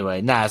yeah.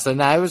 Anyway,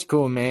 it was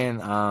cool,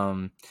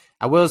 man.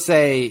 I will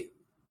say,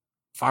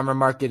 farmer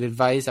market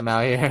advice. I'm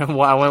out here.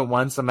 Well, I went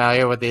once. I'm out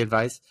here with the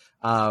advice.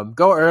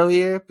 Go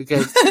earlier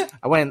because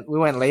we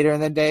went later in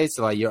the day.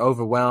 So like you're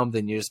overwhelmed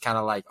and you're just kind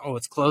of like, oh,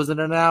 it's closing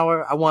in an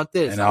hour. I want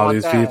this. And all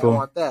these people. I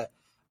want that.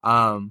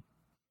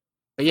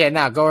 But yeah,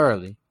 now go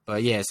early.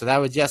 But yeah, so that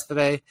was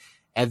yesterday.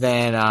 And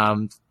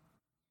then,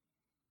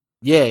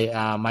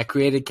 my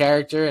created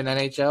character in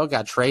NHL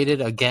got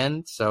traded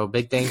again. So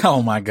big thing.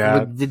 Oh my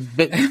God. Been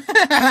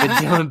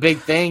doing big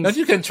things. Don't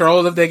you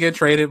control if they get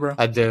traded, bro?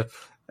 I do.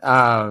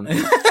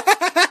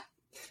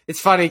 It's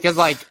funny because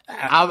like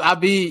I'll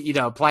be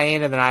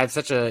playing and then I have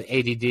such a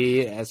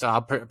ADD and so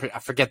I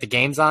forget the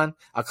game's on.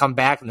 I'll come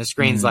back and the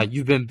screen's like,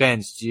 you've been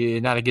benched. You're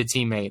not a good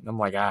teammate. And I'm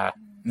like,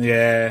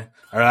 Yeah.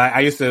 Or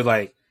I used to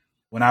like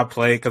when I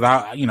play because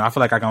I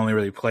feel like I can only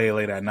really play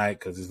late at night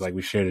because it's like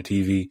we share the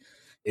TV.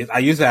 I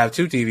used to have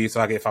 2 TVs,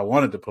 so if I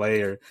wanted to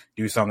play or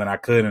do something, I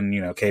could,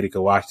 and Katie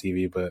could watch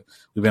TV. But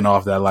we've been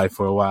off that life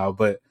for a while.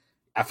 But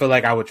I feel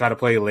like I would try to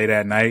play late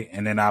at night,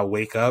 and then I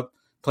wake up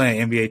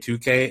playing NBA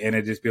 2K, and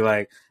it'd be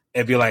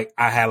like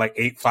I had like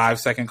 8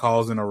 5-second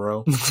calls in a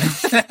row.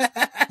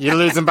 You're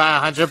losing by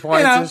 100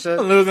 points and shit.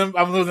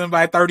 I'm losing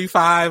by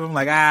 35. I'm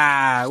like,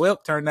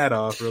 turn that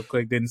off real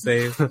quick. Didn't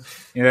save.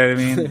 You know what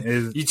I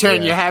mean? You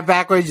turn your hat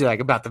backwards. You're like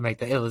about to make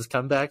the illest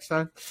comeback,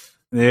 son.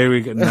 There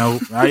we go. No,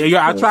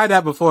 I tried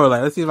that before.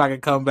 Like, let's see if I can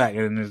come back.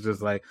 And it's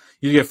just like,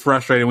 you get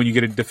frustrated when you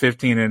get to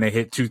 15 and they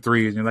hit 2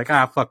 threes and you're like,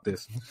 fuck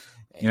this.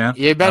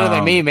 You're better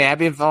than me, man. I've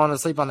been falling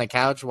asleep on the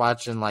couch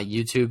watching like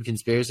YouTube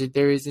conspiracy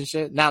theories and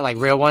shit. Not like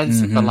real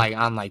ones, but like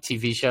on like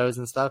TV shows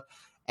and stuff.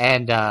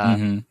 And,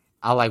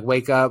 I'll like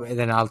wake up and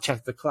then I'll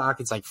check the clock.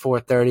 It's like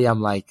 4:30.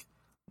 I'm like,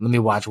 let me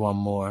watch one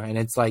more. And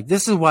it's like,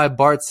 this is why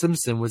Bart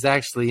Simpson was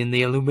actually in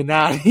the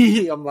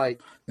Illuminati. I'm like,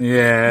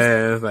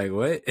 yeah, it's like,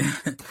 what?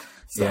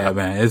 Yeah,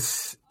 man,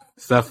 it's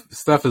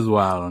stuff is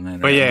wild on that.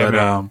 But yeah,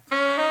 man.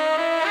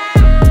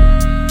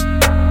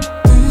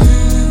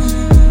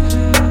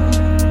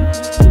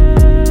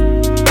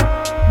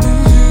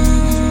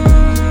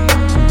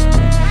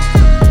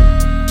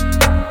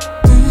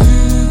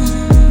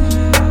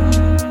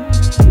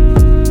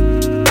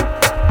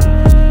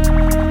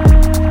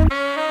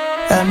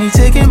 Got me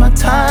taking my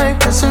time,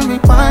 pressing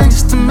rewind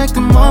just to make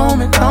the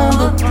moment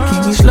longer.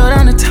 Keep me slow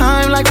down the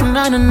time like from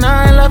 9 to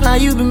 9. Love how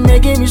you been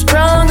making me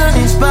stronger.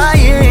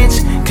 Inspired,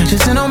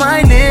 conscious on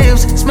my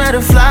lips. Smell the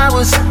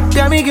flowers,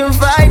 got me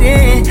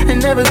confiding. I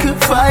never could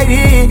fight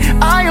it.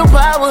 All your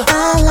power.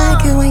 I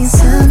like it when you're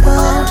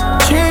simple.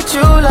 Treat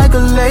you like a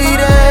lady.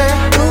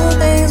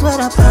 Do things with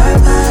a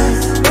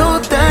purpose. Do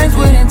things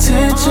with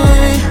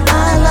intention.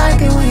 I like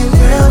it when you're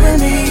real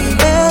with me.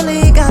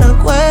 Barely got a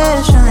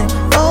question.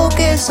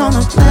 Focus on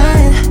the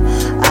plan.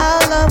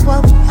 I love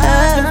what we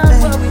have,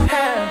 babe.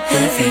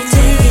 If you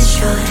take it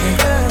short,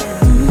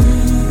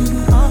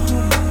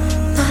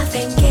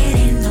 nothing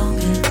getting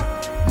longer.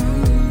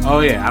 Oh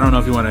yeah, I don't know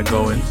if you want to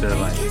go into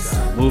like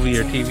movie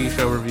or TV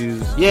show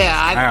reviews. Yeah,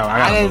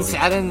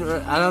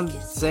 I don't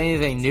say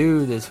anything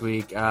new this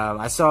week.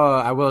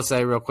 I will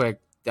say real quick,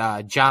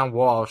 John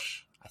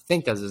Walsh, I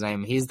think that's his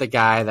name. He's the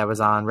guy that was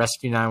on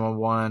Rescue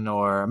 911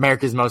 or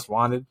America's Most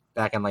Wanted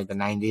back in like the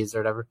 90s or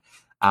whatever.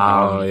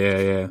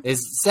 Yeah.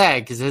 It's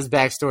sad because his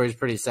backstory is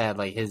pretty sad.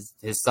 Like his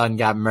son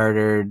got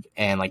murdered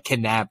and like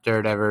kidnapped or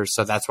whatever.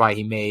 So that's why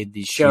he made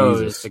these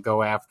shows to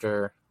go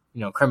after,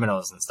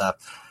 criminals and stuff.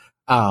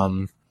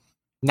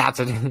 Not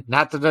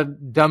to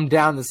dumb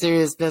down the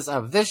seriousness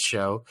of this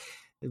show,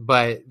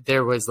 but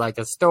there was like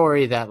a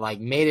story that like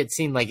made it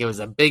seem like it was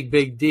a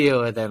big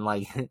deal. And then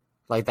like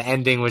the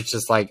ending was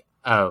just like,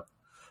 oh.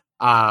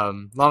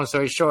 Long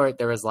story short,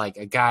 there was like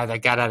a guy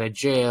that got out of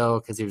jail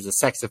because he was a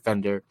sex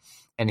offender.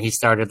 And he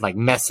started like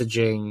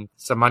messaging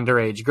some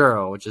underage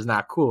girl, which is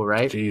not cool,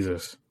 right?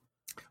 Jesus.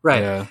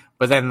 Right. Yeah.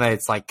 But then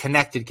it's like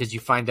connected because you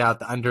find out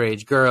the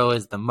underage girl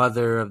is the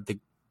mother of the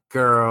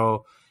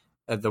girl,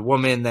 the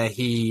woman that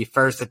he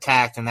first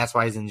attacked, and that's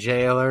why he's in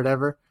jail or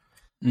whatever.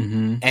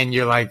 Mm-hmm. And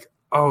you're like,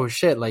 oh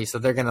shit, like, so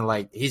they're gonna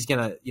like, he's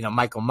gonna,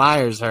 Michael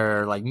Myers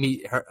her, like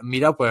meet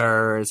up with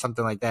her or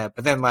something like that.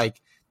 But then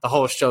like the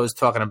whole show is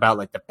talking about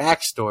like the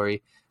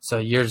backstory. So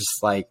you're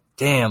just like,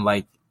 damn,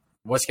 like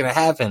what's gonna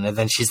happen? And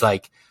then she's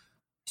like,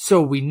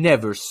 so we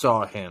never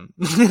saw him.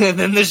 And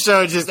then the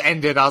show just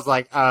ended. I was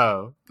like,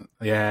 oh.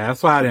 Yeah,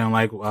 that's why I didn't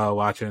like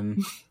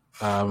watching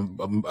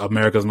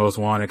America's Most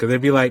Wanted, because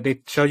they'd be like, they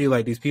show you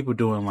like these people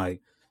doing like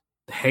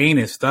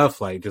heinous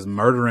stuff, like just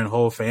murdering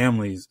whole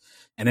families.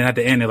 And then at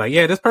the end, they're like,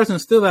 yeah, this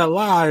person's still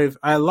alive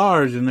at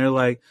large. And they're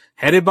like,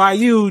 headed by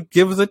you,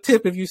 give us a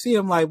tip if you see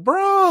him. Like,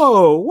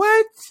 bro,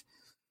 what?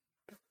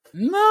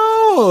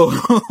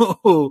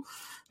 No.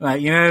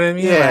 Like, you know what I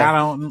mean? Yeah. Like, I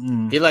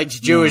don't. He likes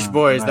Jewish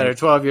boys that are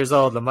 12 years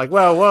old. I'm like,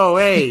 whoa,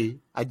 hey,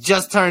 I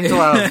just turned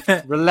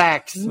 12.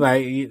 Relax.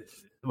 Like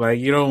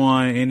you don't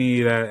want any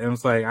of that. And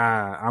it's like,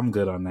 I'm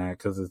good on that,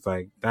 because it's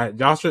like that.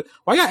 Y'all should.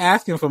 Why y'all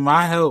asking for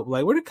my help?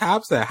 Like, where the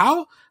cops at?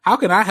 How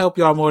can I help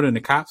y'all more than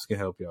the cops can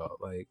help y'all?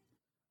 Like,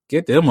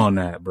 get them on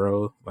that,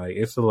 bro. Like,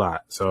 it's a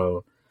lot.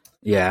 So,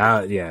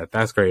 yeah,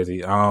 that's crazy.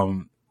 Yeah,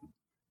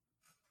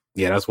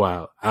 that's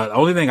wild. The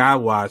only thing I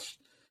watched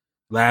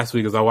last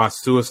week is I watched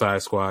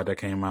Suicide Squad that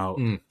came out.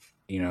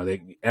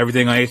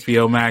 Everything on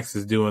HBO Max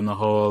is doing the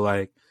whole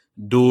like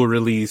dual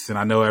release, and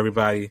I know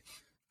everybody.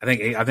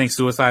 I think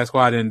Suicide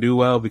Squad didn't do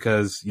well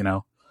because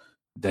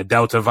the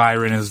Delta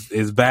variant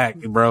is back,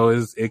 bro.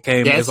 It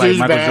came. Guess it's like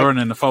Michael back.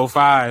 Jordan in the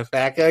 4-5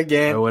 Back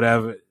again or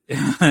whatever.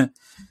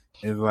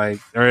 It's like,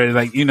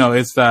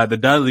 it's the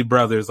Dudley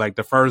brothers. Like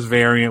the first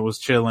variant was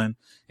chilling,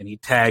 and he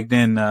tagged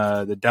in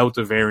the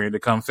Delta variant to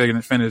come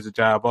finish the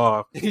job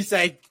off. He's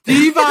like,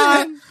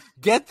 Devon,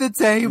 get the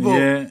table.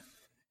 Yeah.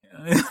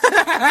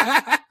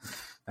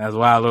 That's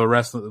why a little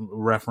wrestling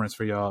reference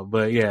for y'all.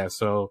 But yeah,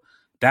 so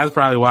that's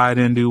probably why I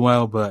didn't do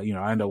well. But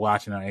I ended up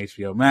watching on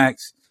HBO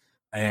Max,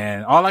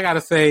 and all I gotta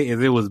say is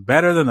it was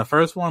better than the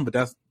first one. But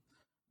that's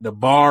the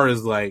bar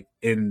is like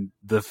in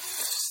the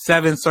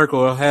 7th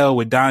circle of hell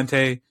with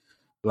Dante.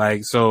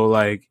 Like, so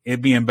like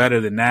it being better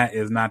than that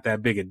is not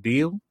that big a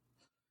deal.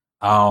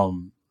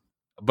 But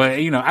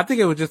I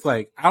think it was just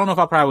like, I don't know if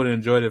I probably would have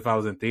enjoyed it if I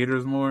was in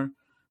theaters more,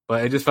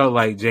 but it just felt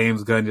like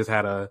James Gunn just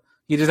had a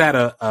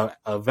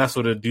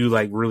vessel to do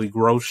like really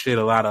gross shit.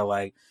 A lot of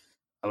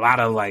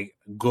like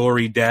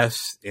gory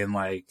deaths and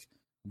like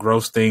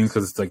gross things,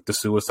 because it's like the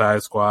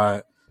Suicide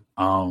Squad.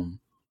 I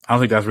don't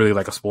think that's really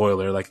like a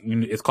spoiler. Like,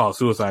 it's called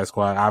Suicide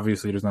Squad.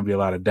 Obviously, there's gonna be a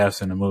lot of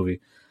deaths in the movie.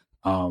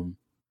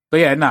 But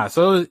yeah,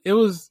 so it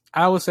was.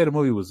 I would say the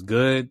movie was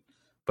good,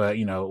 but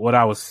what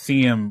I was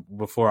seeing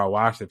before I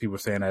watched it, people were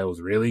saying that it was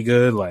really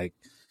good. Like,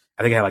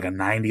 I think it had like a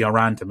 90 on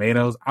Rotten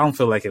Tomatoes. I don't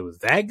feel like it was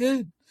that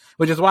good,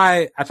 which is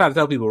why I try to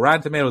tell people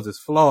Rotten Tomatoes is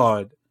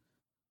flawed,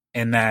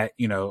 and that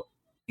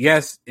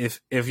yes,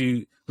 if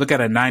you look at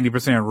a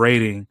 90%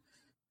 rating,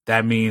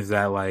 that means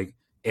that like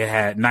it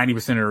had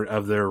 90%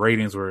 of their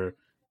ratings were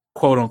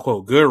quote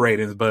unquote good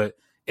ratings. But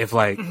if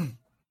like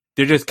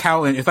they're just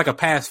counting, it's like a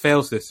pass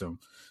fail system.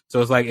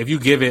 So it's like if you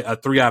give it a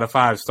 3 out of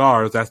 5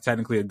 stars, that's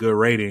technically a good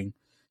rating.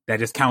 That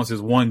just counts as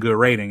one good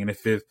rating. And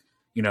if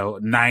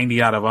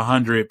 90 out of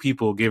 100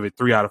 people give it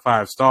 3 out of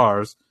 5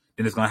 stars,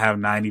 then it's gonna have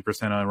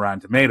 90% on Rotten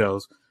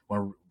Tomatoes,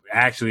 when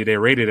actually they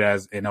rate it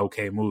as an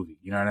okay movie.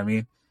 You know what I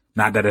mean?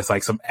 Not that it's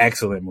like some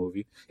excellent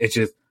movie. It's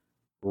just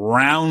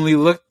roundly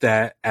looked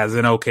at as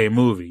an okay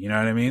movie. You know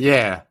what I mean?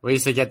 Yeah, we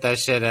used to get that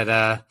shit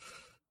at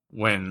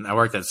when I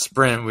worked at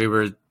Sprint. We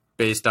were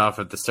based off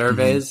of the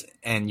surveys,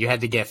 and you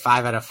had to get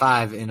 5 out of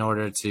 5 in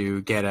order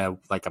to get a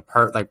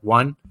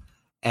one,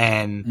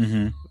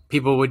 and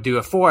people would do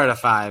a 4 out of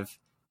 5,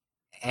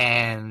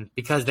 and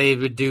because they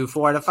would do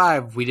 4 out of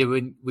 5, we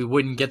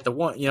wouldn't get the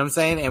one. You know what I'm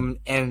saying?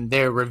 And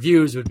their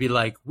reviews would be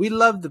like, "We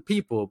love the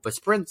people, but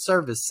Sprint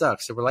service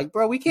sucks." So we're like,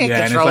 "Bro, we can't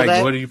control and it's like,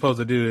 that." what are you supposed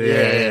to do?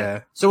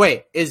 Yeah. So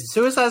wait, is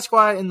Suicide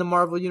Squad in the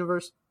Marvel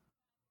universe?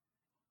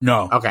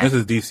 No. Okay. This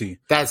is DC.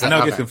 I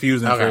know it gets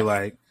confusing for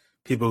like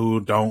people who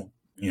don't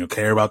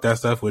care about that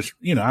stuff, which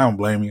I don't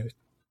blame you.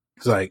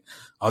 It's like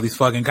all these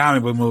fucking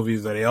comic book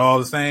movies, are they all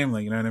the same?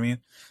 Like, you know what I mean?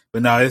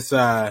 But no, it's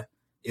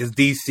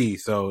DC,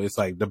 so it's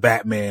like the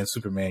Batman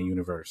Superman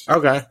universe.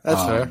 Okay,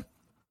 that's fair.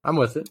 I'm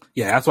with it.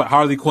 Yeah, that's what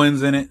Harley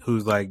Quinn's in it,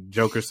 who's like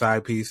Joker's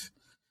side piece,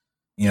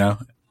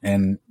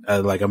 and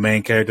like a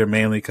main character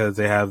mainly because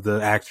they have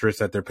the actress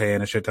that they're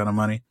paying a shit ton of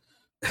money.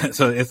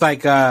 So it's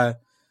like I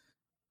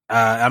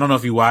don't know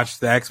if you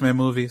watched the X-Men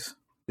movies.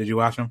 Did you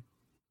watch them?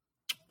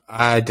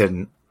 I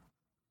didn't.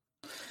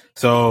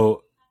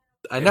 So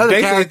I know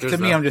the characters. To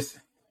me,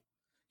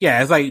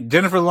 it's like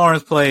Jennifer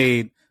Lawrence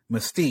played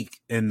Mystique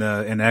in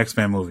the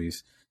X-Men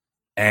movies,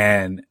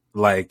 and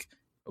like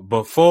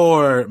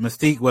before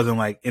Mystique wasn't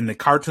like in the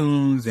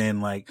cartoons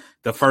and like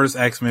the first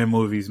X-Men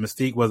movies,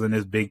 Mystique wasn't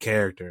this big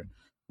character.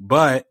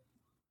 But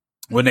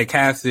when they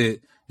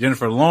casted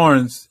Jennifer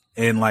Lawrence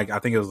in like, I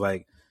think it was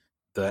like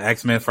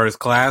X-Men First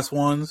Class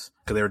ones,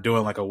 because they were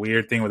doing like a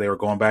weird thing where they were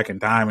going back in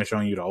time and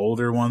showing you the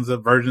older ones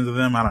of versions of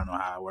them. I don't know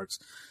how it works,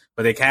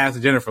 but they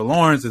cast Jennifer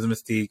Lawrence as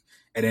Mystique,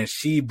 and then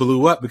she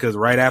blew up because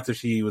right after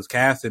she was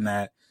cast in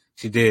that,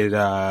 she did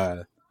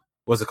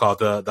what's it called,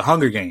 the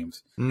Hunger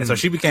Games, and so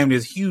she became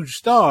this huge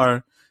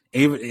star.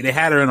 Even they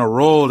had her in a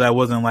role that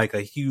wasn't like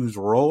a huge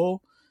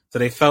role, so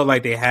they felt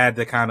like they had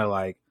to kind of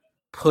like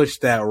push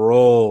that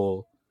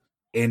role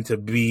into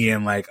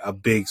being like a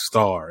big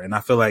star, and I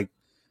feel like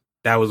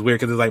that was weird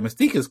because it's like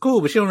Mystique is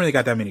cool, but she don't really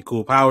got that many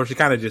cool powers. She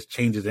kind of just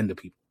changes into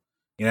people.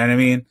 You know what I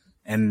mean?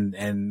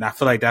 And I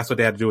feel like that's what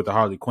they had to do with the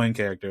Harley Quinn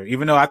character.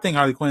 Even though I think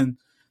Harley Quinn,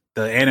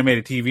 the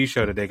animated TV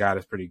show that they got,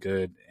 is pretty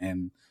good.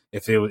 And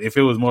if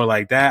it was more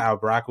like that, I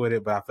would rock with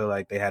it. But I feel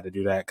like they had to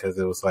do that because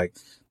it was like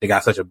they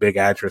got such a big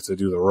actress to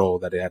do the role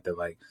that they had to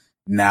like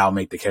now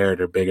make the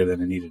character bigger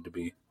than it needed to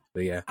be.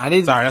 But yeah,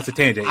 sorry, that's a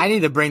tangent. I need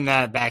to bring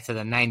that back to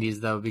the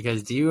 90s, though,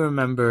 because do you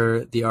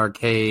remember the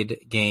arcade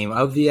game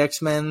of the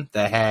X-Men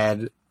that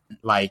had,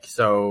 like,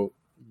 so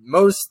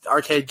most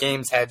arcade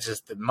games had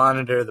just the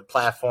monitor, the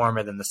platform,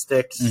 and then the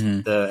sticks,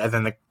 and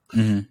then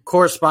the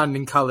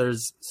corresponding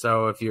colors.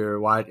 So if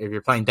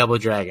you're playing Double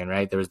Dragon,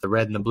 right, there was the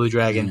red and the blue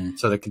dragon,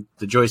 so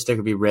the joystick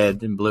would be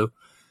red and blue.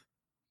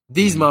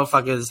 These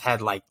motherfuckers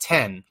had like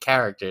 10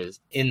 characters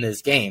in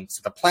this game,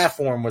 so the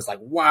platform was like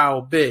wow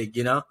big,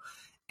 you know.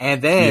 And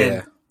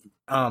then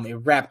it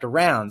wrapped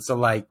around. So,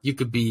 like, you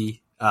could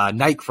be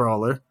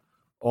Nightcrawler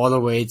all the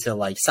way to,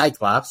 like,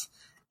 Cyclops.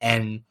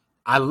 And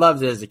I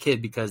loved it as a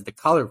kid because the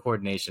color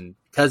coordination,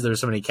 because there were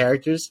so many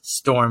characters,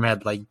 Storm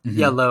had, like,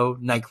 yellow,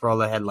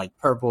 Nightcrawler had, like,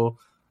 purple,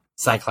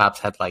 Cyclops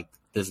had, like,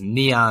 this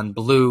neon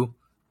blue.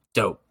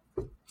 Dope.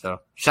 So,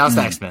 shouts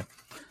to X-Men.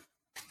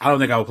 I don't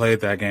think I would play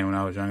that game when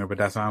I was younger, but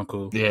that sounds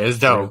cool. Yeah, it's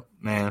dope,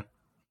 man.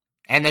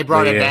 And they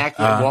brought it back.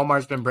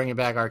 Walmart's been bringing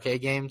back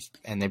arcade games,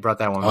 and they brought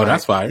that one back. Oh,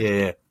 that's fine.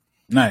 Yeah.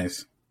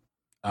 Nice.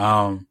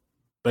 But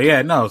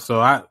yeah, no,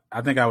 so I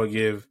think I would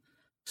give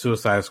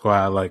Suicide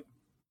Squad like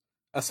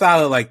a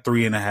solid like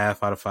 3.5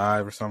 out of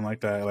 5 or something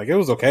like that. Like, it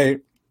was okay.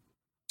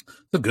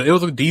 It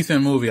was a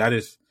decent movie. I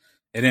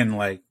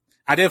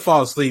did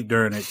fall asleep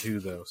during it too,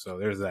 though, so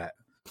there's that.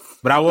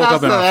 But I woke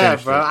up and I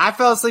finished it. I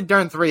fell asleep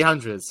during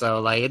 300, so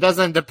like it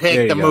doesn't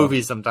depict the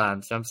movie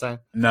sometimes. You know what I'm saying?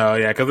 No,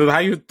 yeah,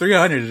 because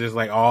 300 is just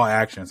like all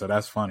action, so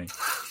that's funny.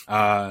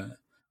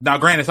 Now,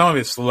 granted, some of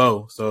it's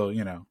slow, so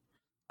you know.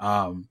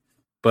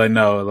 But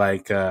no,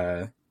 like,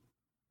 what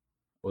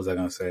was I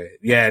gonna say?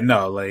 Yeah,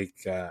 no, like,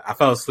 I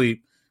fell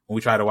asleep when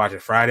we tried to watch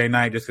it Friday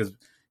night, just because,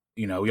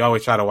 you know, we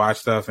always try to watch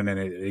stuff and then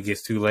it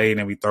gets too late and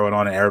then we throw it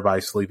on and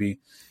everybody's sleepy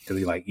because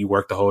you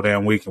work the whole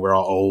damn week and we're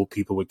all old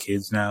people with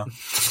kids now.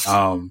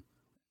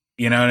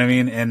 You know what I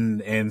mean?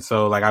 And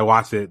so like I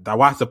watched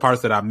the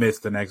parts that I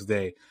missed the next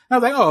day. And I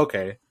was like, oh,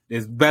 okay.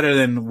 It's better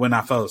than when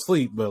I fell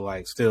asleep, but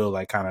like still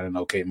like kind of an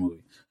okay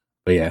movie.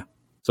 But yeah.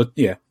 So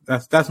yeah,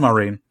 that's my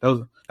rating.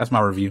 That's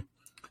my review.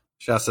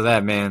 Shouts to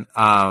that, man.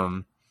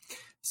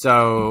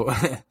 So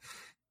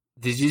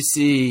did you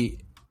see,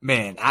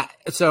 man,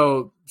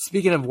 so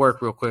speaking of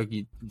work real quick,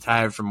 you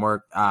tired from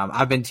work.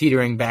 I've been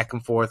teetering back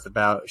and forth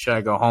about should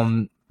I go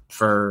home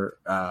for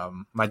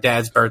my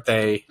dad's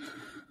birthday,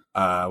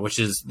 which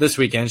is this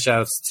weekend.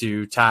 Shouts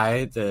to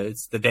Ty.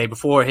 It's the day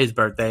before his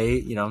birthday,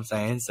 you know what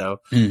I'm saying?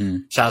 So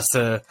shouts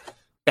to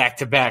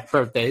back-to-back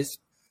birthdays.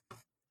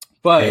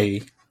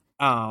 But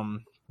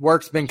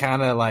work's been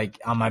kind of like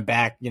on my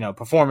back, you know,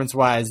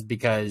 performance-wise,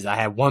 because I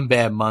had one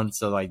bad month.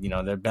 So, like, you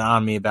know, they've been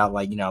on me about,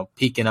 like, you know,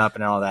 peaking up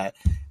and all that.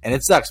 And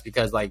it sucks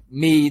because, like,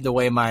 me, the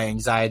way my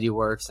anxiety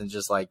works and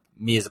just, like,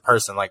 me as a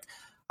person, like,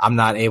 I'm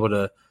not able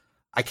to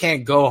 – I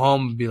can't go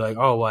home and be like,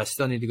 oh, well, I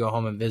still need to go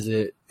home and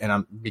visit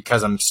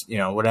because I'm, you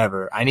know,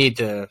 whatever. I need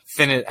to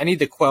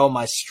quell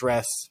my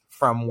stress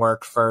from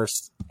work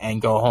first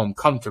and go home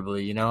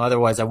comfortably, you know?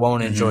 Otherwise, I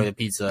won't enjoy the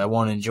pizza. I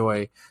won't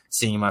enjoy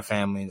seeing my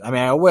family. I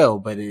mean, I will,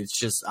 but it's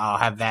just I'll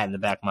have that in the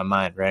back of my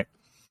mind, right?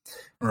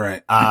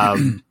 Right.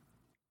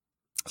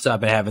 So I've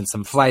been having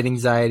some flight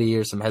anxiety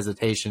or some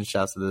hesitation.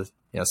 Shouts to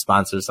the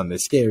sponsors, Sunday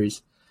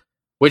Scaries.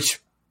 Which,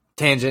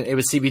 tangent, it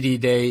was CBD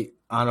day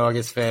on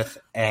August 5th,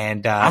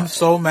 and I'm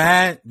so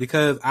mad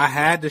because I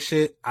had the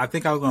shit. I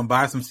think I was going to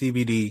buy some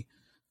CBD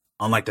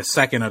on like the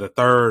 2nd or the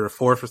 3rd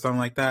or 4th or something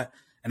like that.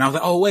 And I was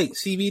like, oh, wait,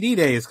 CBD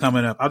day is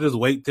coming up. I'll just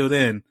wait till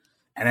then.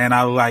 And then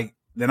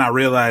I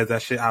realized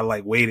that shit, I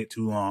like waited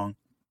too long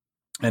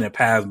and it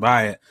passed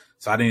by it.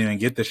 So I didn't even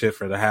get the shit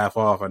for the half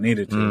off I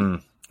needed to.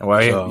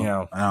 Well, so, you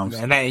know,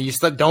 and then you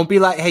don't be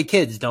like, hey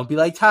kids, don't be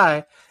like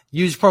Ty.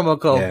 Use promo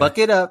code Buck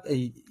It Up,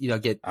 and, you know,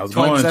 get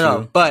 20%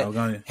 off.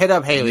 But hit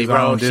up Haley,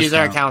 bro. She's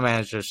our account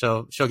manager.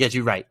 She'll get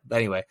you right. But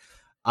anyway,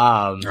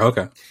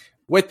 okay.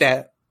 With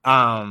that,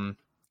 I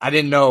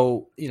didn't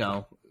know, you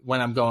know,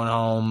 when I'm going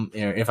home,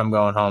 you know, if I'm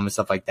going home and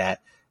stuff like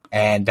that.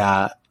 And,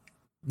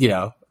 you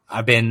know,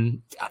 I've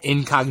been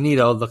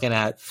incognito looking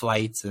at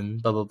flights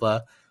and blah, blah,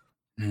 blah.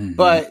 Mm-hmm.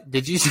 But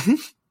did you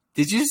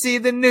did you see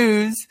the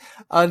news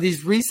on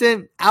these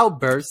recent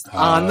outbursts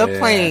on the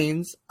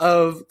planes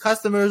of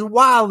customers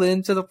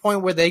wilding to the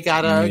point where they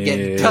gotta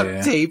get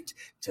duct taped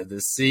to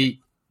the seat?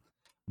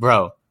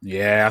 Bro.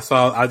 Yeah, I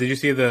saw. Did you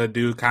see the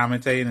dude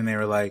commentating? And they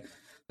were like,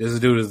 "This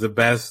dude is the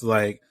best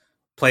like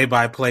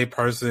play-by-play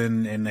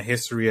person in the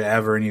history of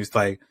ever." And he was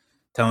like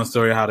telling a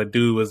story of how the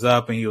dude was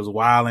up and he was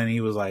wilding.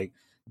 He was like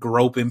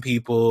groping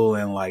people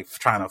and like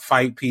trying to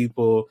fight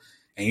people.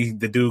 And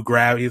the dude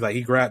grabbed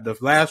the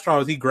last straw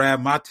was he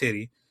grabbed my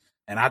titty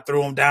and I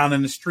threw him down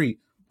in the street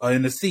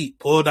in the seat,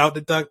 pulled out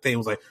the duct tape,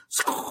 was like,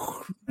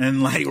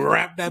 and like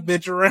wrapped that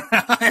bitch around.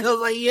 And I was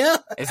like, yeah.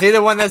 Is he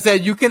the one that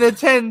said you can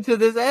attend to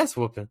this ass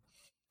whooping?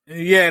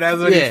 Yeah, that's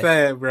what he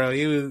said, bro.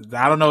 He was,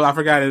 I don't know, I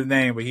forgot his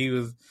name, but he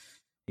was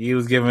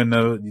giving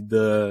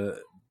the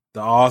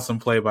awesome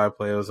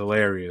play-by-play. It was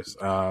hilarious.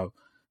 But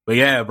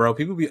yeah, bro,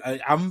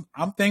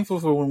 I'm thankful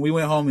for when we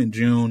went home in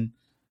June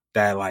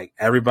that like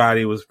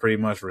everybody was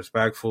pretty much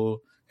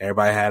respectful.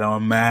 Everybody had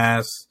on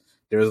masks.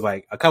 There was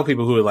like a couple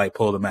people who would like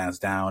pull the mask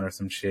down or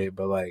some shit,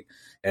 but like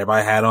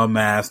everybody had on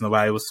masks.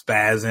 Nobody was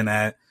spazzing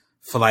at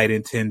flight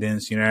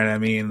attendants. You know what I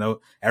mean?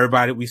 No,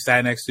 everybody we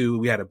sat next to,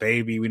 we had a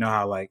baby. We know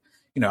how like,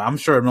 you know, I'm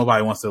sure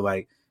nobody wants to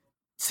like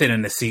sit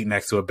in the seat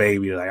next to a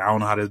baby. Like, I don't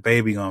know how this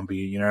baby gonna be.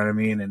 You know what I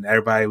mean? And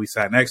everybody we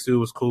sat next to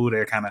was cool.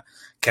 They kind of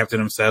kept to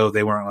themselves.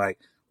 They weren't like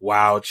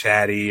wild,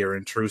 chatty, or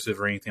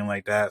intrusive or anything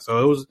like that.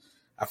 So it was.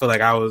 I feel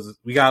like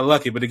we got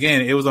lucky, but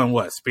again, it was on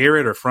what,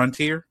 Spirit or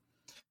Frontier?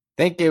 I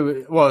think it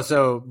was, well,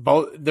 so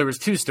both, there was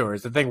two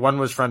stores. I think one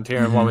was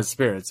Frontier and one was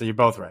Spirit. So you're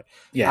both right.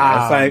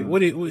 Yeah. It's like, I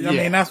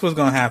mean, that's what's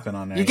going to happen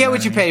on there. You get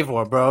what you pay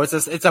for, bro.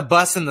 It's a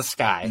bus in the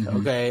sky.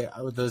 Okay.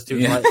 With those two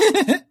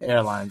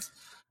airlines.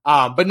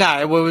 But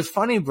nah, what was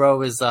funny,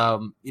 bro, is,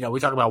 you know,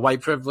 we talk about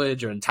white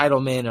privilege or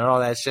entitlement or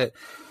all that shit.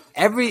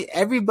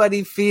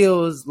 Everybody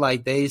feels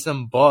like they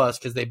some boss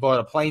because they bought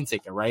a plane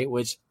ticket, right?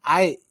 Which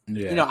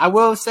you know, I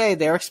will say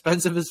they're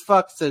expensive as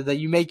fuck, so that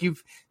they make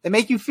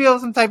you feel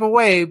some type of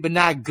way, but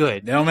not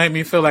good. They don't make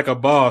me feel like a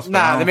boss. But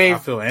I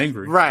feel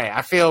angry. Right,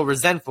 I feel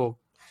resentful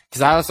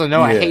because I also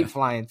know I hate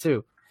flying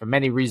too for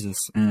many reasons,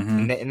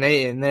 and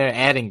they're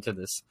adding to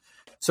this.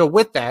 So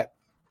with that,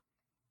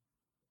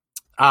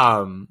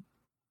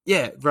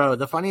 yeah, bro,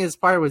 the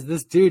funniest part was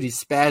this dude. He's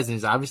spazzing.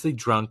 He's obviously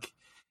drunk.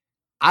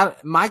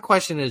 My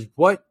question is,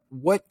 what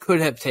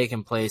could have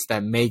taken place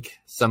that make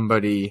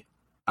somebody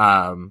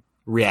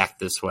react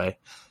this way?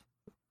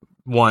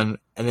 One,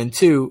 and then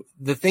two,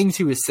 the things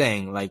he was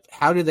saying, like,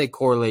 how do they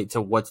correlate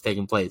to what's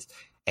taking place?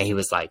 And he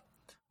was like,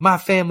 "My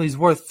family's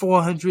worth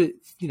 $400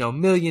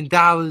 million,"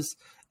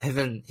 and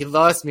then he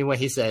lost me when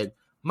he said,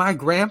 "My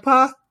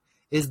grandpa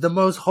is the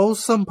most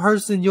wholesome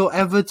person you'll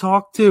ever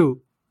talk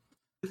to."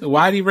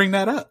 Why did he bring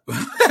that up?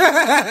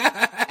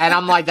 And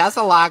I'm like, that's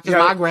a lot because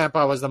my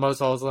grandpa was the most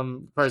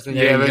wholesome person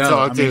you ever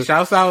talked to.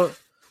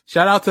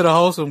 Shout out to the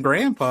wholesome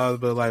grandpas,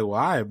 but like,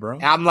 why, bro?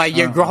 And I'm like,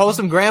 your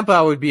wholesome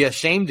grandpa would be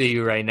ashamed of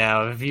you right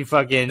now if you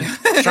fucking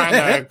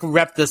trying to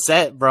rep the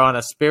set, bro, on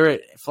a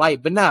Spirit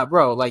flight. But nah,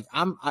 bro, like,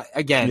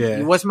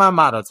 what's my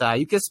motto, Ty?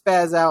 You could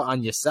spaz out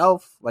on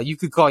yourself. Like, you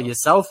could call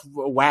yourself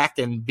whack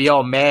and be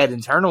all mad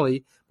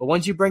internally. But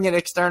once you bring it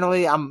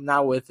externally, I'm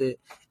not with it.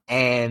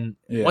 And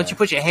once you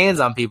put your hands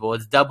on people,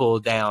 it's double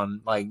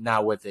down, like,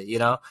 not with it, you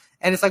know?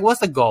 And it's like,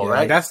 what's the goal, right?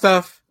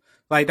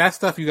 Like that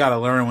stuff you gotta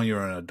learn when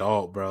you're an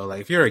adult, bro.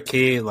 Like, if you're a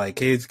kid, like,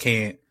 kids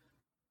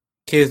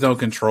don't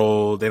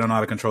control, they don't know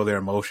how to control their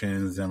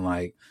emotions, and,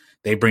 like,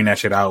 they bring that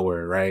shit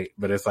outward, right?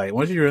 But it's like,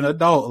 once you're an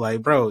adult,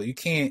 like, bro, you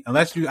can't,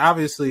 unless you,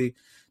 obviously,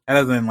 that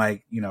doesn't,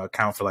 like, you know,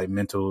 account for, like,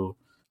 mental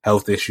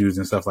health issues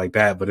and stuff like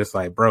that. But it's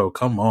like, bro,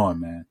 come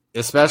on, man.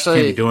 Especially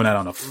you can't be doing that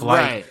on a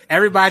flight. Right.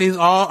 Everybody's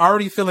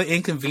already feeling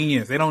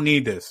inconvenience. They don't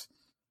need this.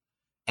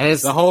 And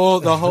it's the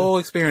whole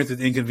experience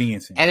is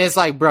inconveniencing. And it's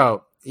like,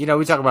 bro, you know,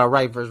 we talk about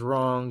right versus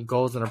wrong,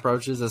 goals and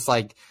approaches. It's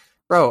like,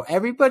 bro,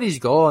 everybody's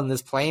goal on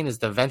this plane is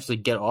to eventually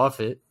get off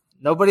it.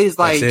 Nobody's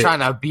like trying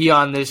to be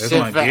on this shit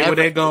forever.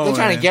 They're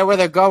trying to get where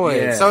they're going.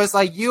 Yeah. So it's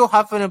like you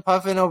huffing and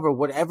puffing over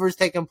whatever's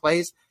taking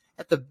place.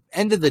 At the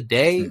end of the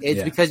day,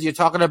 it's because you're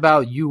talking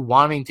about you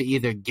wanting to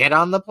either get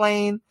on the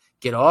plane,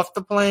 get off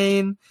the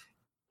plane,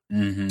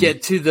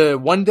 get to the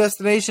one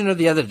destination or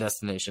the other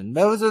destination.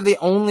 Those are the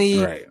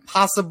only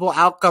possible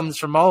outcomes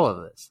from all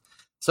of this.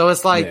 So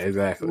it's like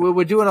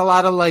we're doing a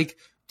lot of like,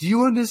 do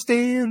you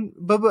understand?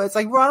 But it's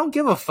like, bro, I don't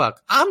give a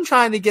fuck. I'm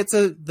trying to get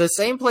to the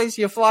same place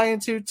you're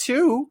flying to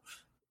too.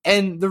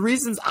 And the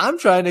reasons I'm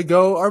trying to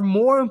go are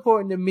more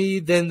important to me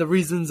than the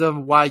reasons of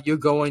why you're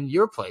going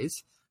your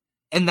place.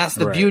 And that's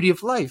the beauty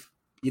of life,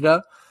 you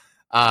know?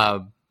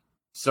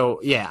 So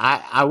yeah,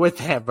 I with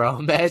that, bro.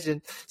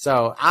 Imagine.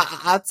 So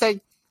I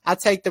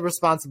take the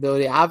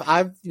responsibility.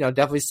 I've you know,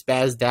 definitely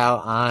spazzed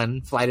out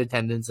on flight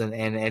attendants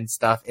and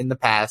stuff in the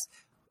past.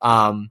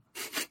 I have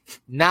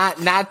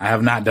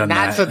not done that.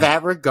 Not for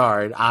that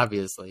regard,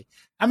 obviously.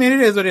 I mean,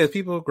 it is what it is.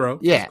 People grow.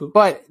 Yeah, cool.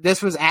 But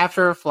this was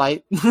after a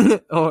flight,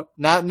 or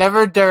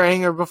never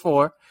during or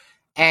before,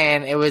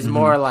 and it was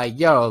more like,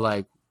 yo,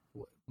 like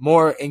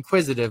more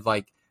inquisitive,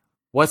 like,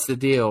 what's the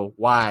deal?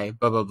 Why?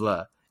 Blah blah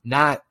blah.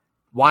 not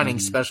wanting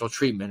special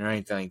treatment or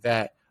anything like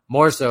that.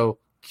 More so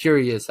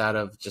curious out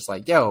of just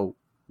like, yo,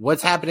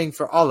 what's happening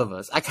for all of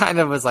us? I kind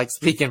of was like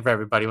speaking for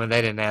everybody when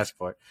they didn't ask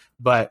for it.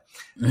 But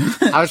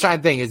I was trying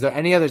to think, is there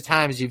any other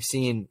times you've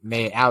seen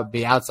be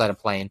outside a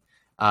plane,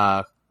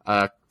 a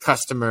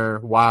customer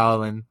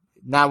while, and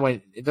not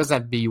when it doesn't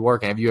have to be you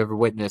working. Have you ever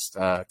witnessed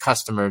a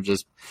customer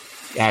just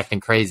acting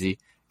crazy?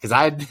 Because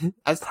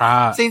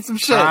I've seen some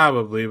shit.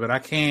 Probably, but I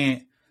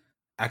can't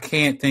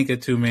think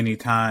of too many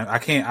times. I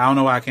don't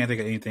know why I can't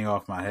think of anything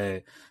off my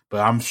head, but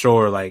I'm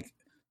sure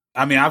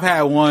I've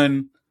had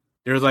one.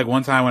 There was like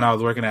one time when I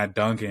was working at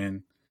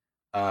Dunkin',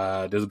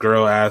 this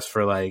girl asked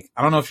for I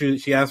don't know if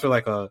she asked for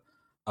like a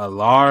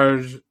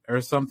large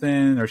or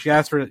something, or she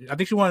asked for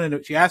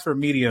a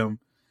medium,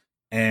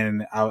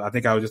 and I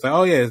think I was just like,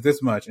 oh yeah, it's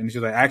this much, and she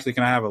was like, actually,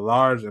 can I have a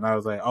large? And I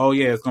was like, oh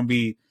yeah, it's gonna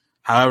be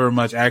however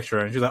much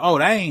extra, and she's like, oh,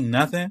 that ain't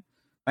nothing,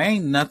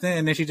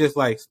 and then she just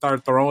like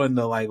started throwing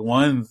the like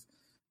ones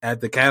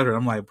at the counter.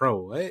 I'm like, bro,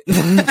 what?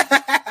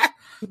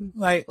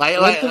 like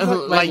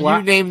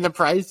you named the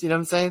price, you know what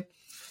I'm saying?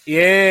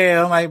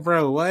 Yeah, I'm like,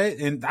 bro, what?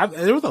 And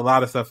there was a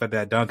lot of stuff at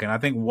that Dunkin'. I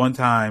think one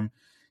time,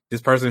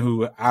 this person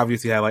who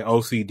obviously had like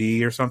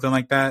OCD or something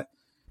like that,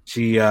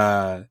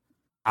 there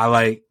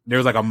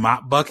was like a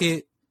mop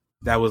bucket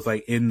that was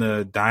like in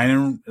the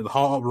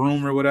hall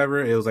room or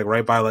whatever. It was like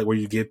right by like where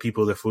you give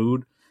people the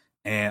food.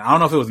 And I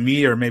don't know if it was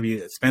me or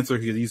maybe Spencer,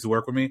 who used to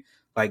work with me,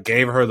 like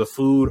gave her the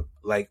food,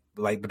 but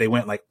they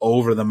went like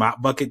over the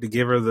mop bucket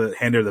to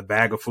hand her the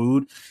bag of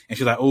food. And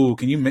she's like, oh,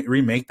 can you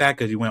remake that?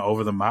 Cause you went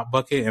over the mop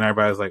bucket. And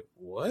everybody's like,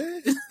 what?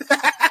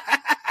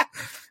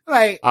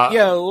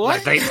 Yo,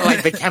 what?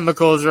 Like the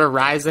chemicals are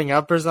rising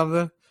up or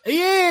something.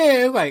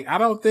 Yeah. Like, I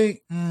don't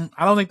think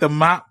the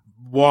mop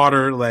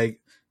water,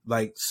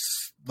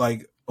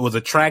 was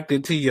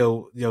attracted to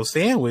your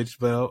sandwich,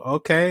 but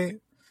okay.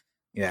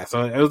 Yeah.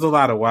 So it was a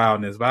lot of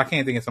wildness, but I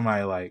can't think of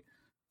somebody like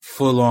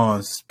full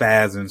on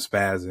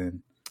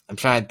spazzing. I'm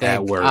trying to think.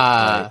 At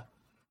work,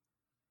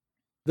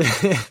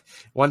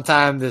 one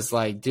time this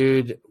like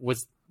dude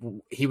was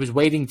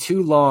waiting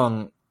too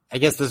long. I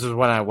guess this was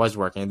when I was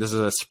working. This is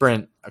a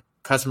Sprint. A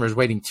customer's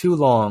waiting too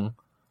long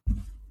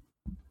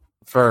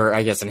for,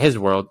 I guess in his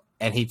world,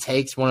 and he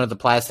takes one of the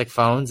plastic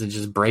phones and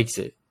just breaks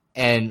it.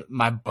 And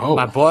my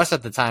boss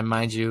at the time,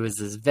 mind you, was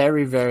this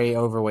very, very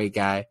overweight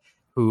guy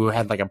who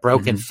had like a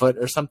broken foot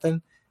or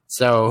something.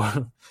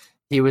 So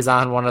he was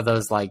on one of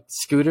those like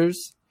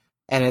scooters,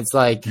 and it's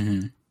like,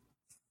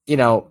 you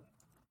know,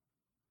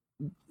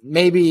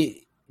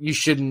 maybe you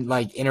shouldn't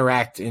like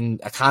interact in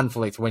a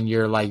conflict when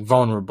you're like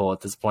vulnerable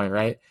at this point,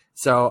 right?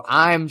 So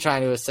I'm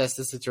trying to assess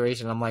the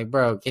situation. I'm like,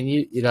 bro, can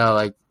you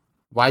like,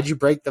 why'd you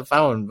break the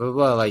phone? Blah,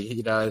 blah, like,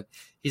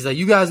 he's like,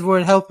 you guys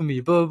weren't helping me,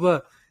 blah,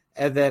 blah.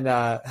 And then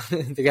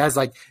the guy's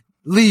like,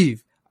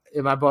 leave.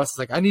 And my boss is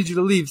like, I need you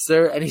to leave,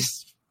 sir. And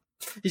he's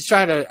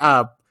trying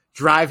to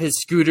drive his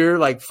scooter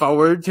like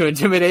forward to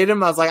intimidate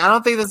him. I was like, I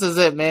don't think this is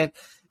it, man.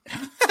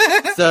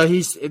 So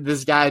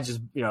this guy just,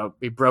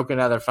 he broke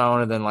another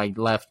phone and then like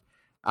left.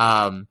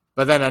 But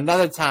then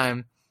another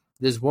time,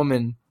 this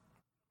woman,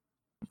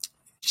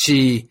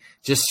 she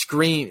just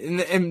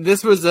screamed, and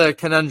this was a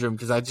conundrum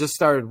because I just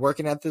started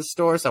working at this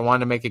store, so I wanted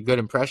to make a good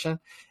impression.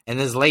 And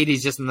this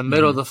lady's just in the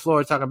middle of the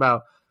floor talking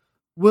about,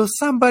 will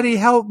somebody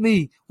help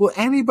me? Will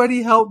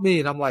anybody help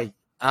me? And I'm like,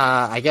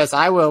 I guess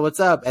I will.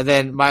 What's up? And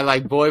then my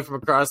like boy from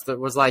across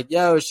was like,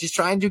 yo, she's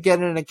trying to get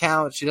an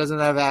account. She doesn't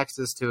have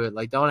access to it.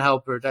 Like, don't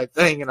help her type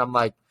thing. And I'm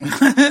like,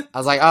 I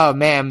was like, oh,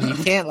 ma'am, you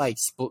can't like,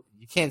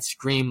 you can't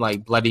scream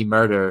like bloody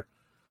murder.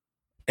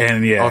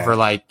 And yeah, over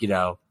like,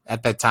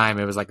 at that time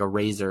it was like a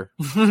razor,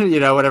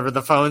 whatever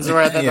the phones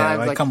were at that time.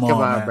 Like, come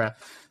on, bro.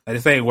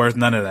 This ain't worth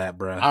none of that,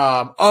 bro.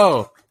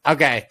 Oh,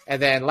 okay.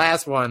 And then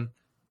last one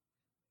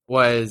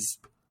was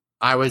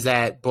I was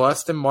at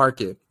Boston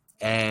Market,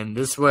 and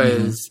this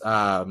was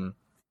back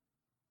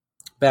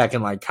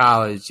in like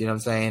college, you know what I'm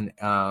saying?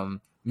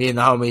 Me and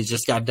the homies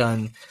just got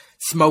done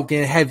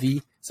smoking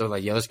heavy. So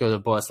like, yo, let's go to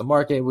Boston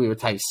Market. We were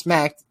tight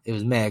smacked. It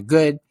was mad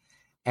good.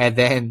 And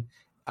then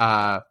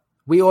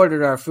we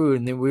ordered our food,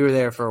 and then we were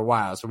there for a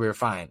while, so we were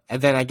fine.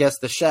 And then I guess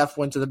the chef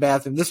went to the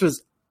bathroom. This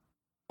was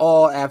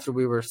all after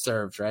we were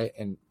served, right?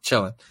 And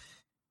chilling.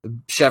 The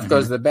chef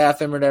goes to the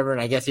bathroom or whatever, and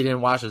I guess he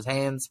didn't wash his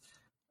hands.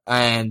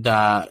 And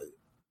there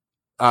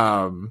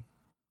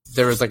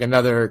was like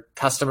another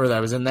customer that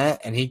was in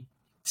that, and he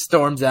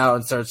storms out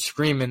and starts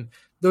screaming,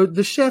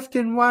 the chef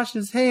didn't wash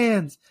his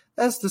hands.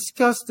 That's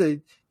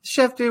disgusting. The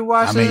chef didn't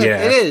wash his hands.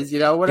 Yeah. It is,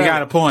 whatever. You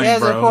got a point,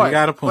 bro. You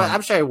got a point. Well,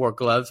 I'm sure he wore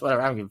gloves,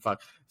 whatever. I don't give a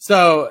fuck.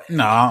 So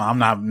no, I'm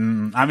not.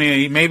 I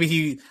mean, maybe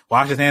he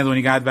washed his hands when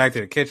he got back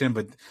to the kitchen,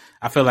 but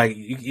I feel like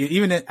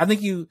I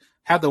think you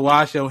have to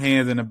wash your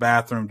hands in the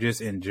bathroom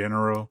just in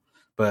general.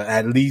 But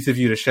at least if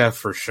you're the chef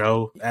for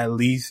show, at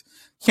least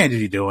you can't just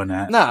be doing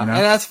that. No, and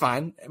that's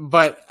fine.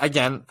 But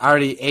again, I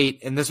already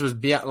ate, and this was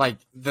beyond, like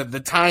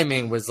the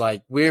timing was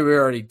like we were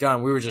already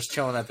done. We were just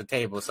chilling at the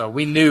table, so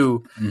we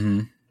knew,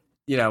 we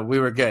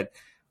were good.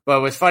 But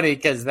it was funny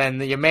because then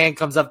your man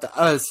comes up to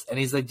us and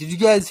he's like, "Did you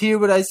guys hear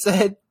what I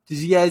said? Did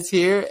you guys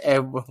hear?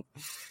 And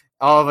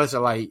all of us are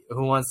like,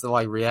 who wants to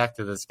like react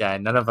to this guy?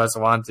 None of us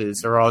want to,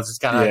 so we're all just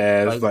kind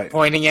of like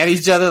pointing at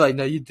each other, like,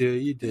 no, you do.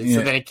 Yeah.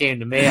 So then it came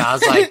to me. I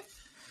was like,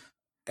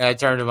 and I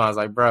turned to him. I was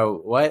like, bro,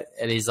 what?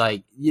 And he's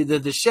like,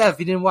 the chef.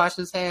 He didn't wash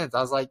his hands.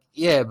 I was like,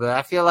 yeah, but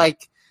I feel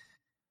like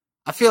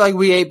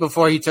we ate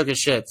before he took a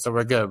shit, so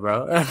we're good,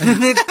 bro.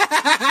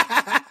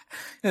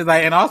 It's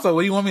like, and also,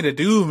 what do you want me to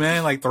do,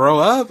 man? Like, throw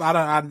up?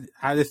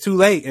 It's too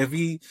late.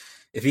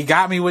 If he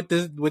got me with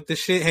the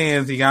shit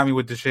hands, he got me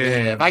with the shit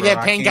hands. If I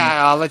get pink eye,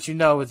 I'll let you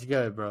know it's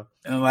good, bro.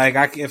 And like,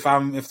 if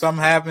something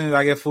happens,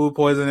 I get food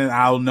poisoning,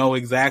 I'll know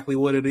exactly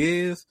what it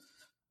is.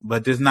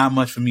 But there's not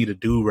much for me to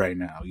do right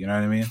now. You know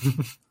what I mean?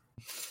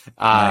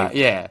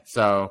 Yeah.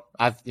 So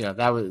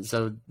that was,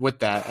 so with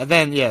that, and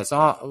then, yeah,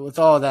 so with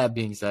all that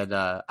being said,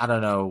 I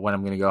don't know when I'm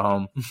going to go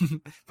home,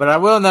 but I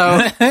will know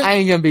I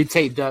ain't going to be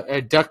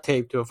duct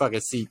taped to a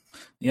fucking seat.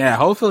 Yeah.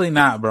 Hopefully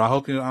not, bro. I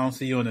hope I don't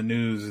see you in the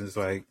news. It's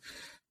like,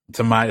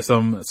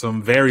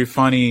 some very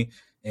funny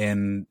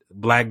and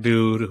black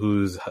dude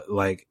who's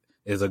like,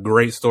 is a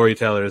great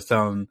storyteller is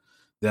telling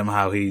them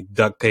how he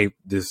duct taped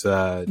this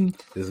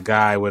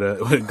guy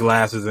with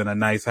glasses and a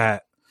nice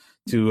hat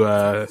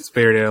to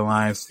Spirit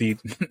Airlines seat.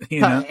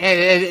 You know,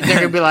 and they're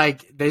gonna be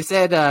like, they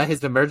said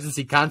his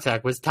emergency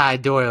contact was Ty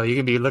Doyle. You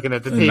can be looking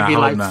at the tape, be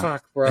like,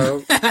 fuck,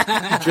 bro,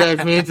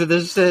 drag me into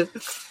this shit.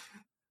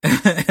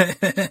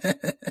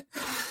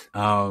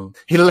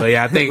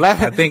 I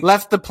think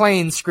left the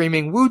plane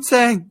screaming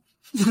Wu-Tang.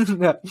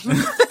 Yeah,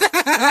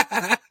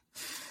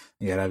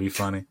 that'd be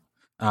funny.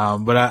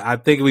 But I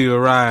think we've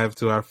arrived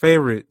to our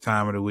favorite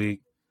time of the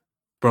week.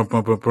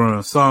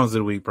 Songs of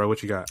the week, bro.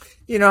 What you got?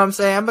 You know what I'm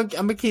saying? I'm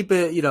gonna keep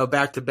it,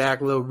 back to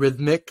back, a little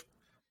rhythmic.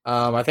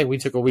 I think we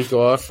took a week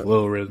off. A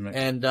little rhythmic.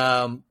 And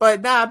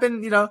but I've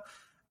been, I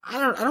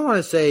don't want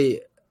to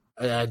say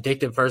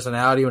addictive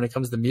personality when it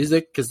comes to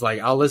music, because like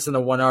I'll listen to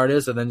one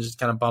artist and then just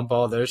kind of bump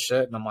all their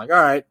shit, and I'm like, all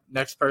right,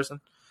 next person.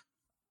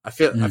 I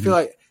feel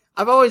like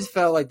I've always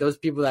felt like those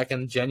people that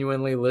can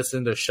genuinely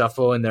listen to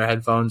shuffle in their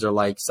headphones are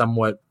like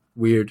somewhat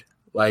weird.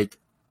 Like,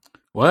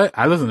 what?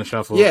 I listen to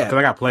shuffle. Yeah, because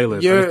I got playlists.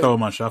 I just throw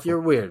them on shuffle. You're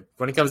weird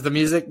when it comes to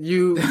music.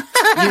 You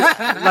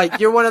like,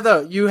 you're one of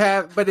those. You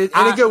have, but in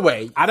a good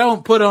way. I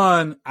don't put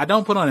on I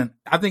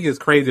think it's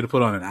crazy to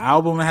put on an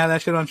album and have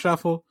that shit on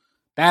shuffle.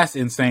 That's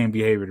insane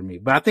behavior to me.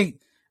 But I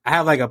think I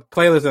have like a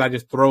playlist that I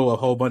just throw a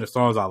whole bunch of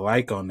songs I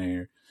like on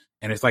there,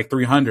 and it's like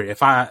 300.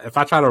 If I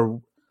try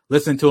to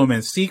listen to them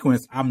in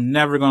sequence, I'm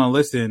never going to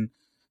listen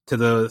to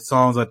the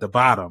songs at the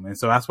bottom. And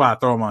so that's why I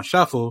throw them on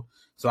shuffle,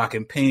 so I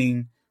can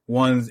ping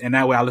ones, and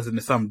that way I listen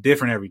to something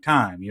different every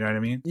time. You know what I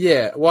mean?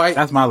 Yeah. Well,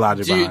 that's my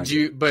logic behind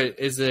it. But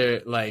is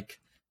there like,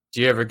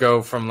 do you ever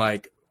go from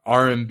like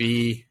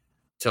R&B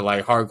to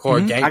like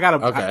hardcore gang?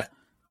 Okay.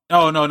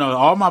 No.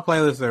 All my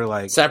playlists are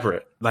like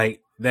separate.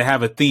 Like they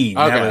have a theme.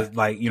 Okay. They have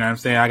like, you know what I'm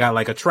saying? I got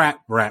like a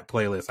trap rap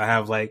playlist. I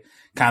have like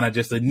kind of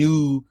just a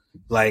new,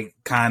 like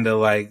kind of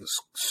like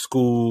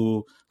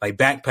school, like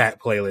backpack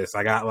playlist.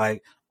 I got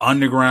like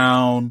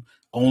underground,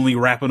 only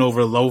rapping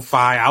over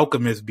lo-fi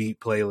Alchemist beat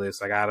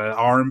playlist. I got an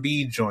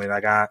R&B joint.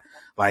 I got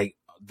like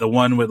the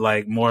one with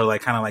like more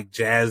like kind of like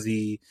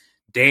jazzy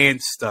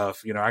dance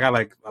stuff. I got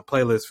like a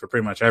playlist for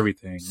pretty much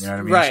everything. You know what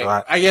I mean? Right.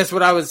 So I guess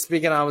what I was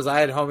speaking on was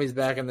I had homies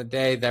back in the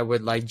day that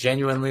would like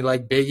genuinely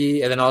like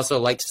Biggie, and then also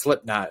like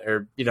Slipknot,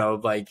 or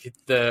like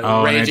the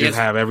Rage Against, just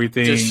have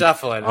everything just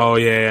shuffling. Oh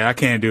yeah, I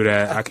can't do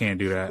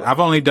that. I've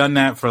only done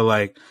that for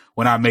like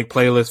when I make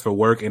playlists for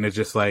work, and it's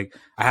just like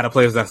I had a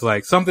playlist that's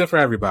like something for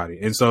everybody,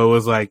 and so it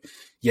was like,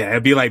 yeah,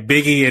 it'd be like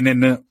Biggie, and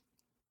then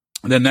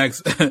the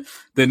next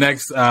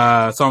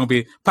song would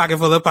be pocket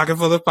full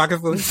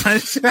of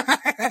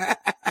sunshine.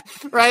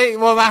 Right?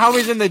 Well, my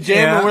homie's in the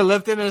gym and we're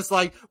lifting, and it's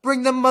like,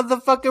 bring the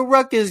motherfucking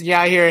ruckus. Yeah,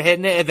 I hear it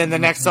hitting it, and then the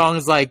next song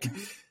is like,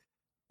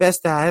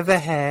 best I ever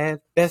had.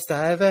 Yeah,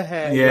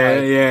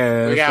 like,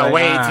 yeah. We gotta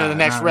wait to the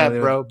next rep,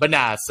 really, bro. But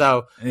nah,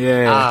 so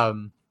yeah.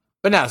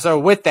 So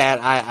with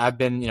that, I've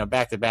been,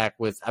 back to back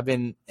with, I've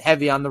been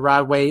heavy on the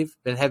Rod Wave,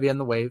 and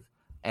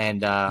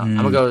I'm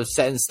gonna go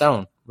Set in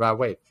Stone, Rod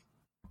Wave.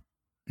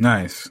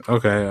 Nice.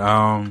 Okay.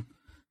 I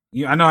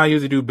know I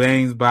usually do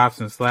bangs,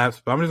 bops, and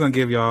slaps, but I'm just gonna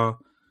give y'all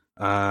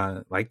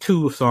like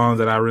two songs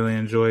that I really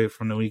enjoyed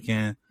from the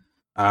weekend.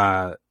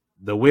 The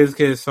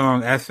WizKid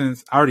song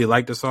Essence. I already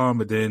liked the song,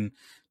 but then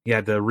he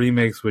had the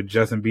remix with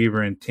Justin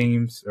Bieber and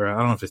Teams, or I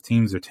don't know if it's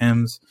Teams or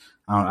Tims.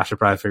 I should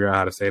probably figure out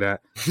how to say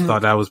that.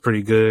 Thought that was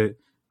pretty good.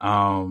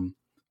 And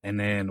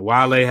then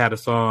Wale had a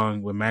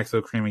song with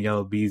Maxo Cream and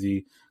Yellow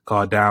Beezy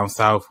called Down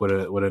South with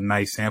a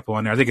nice sample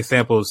on there. I think it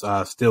samples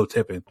Still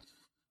Tippin'.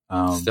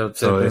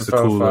 So it's a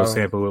cool little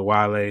sample with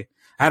Wale. I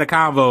had a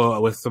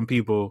convo with some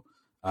people.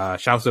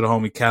 Shouts to the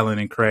homie Kellen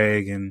and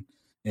Craig and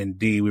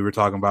D. We were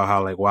talking about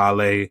how like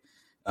Wale,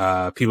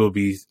 people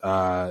be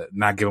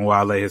not giving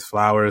Wale his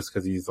flowers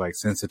because he's like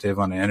sensitive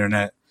on the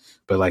internet,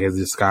 but like his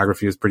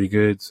discography is pretty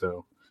good.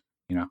 So,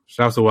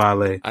 shouts to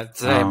Wale. I'd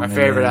say my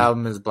favorite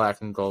album is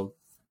Black and Gold.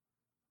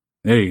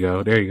 There you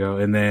go.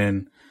 And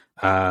then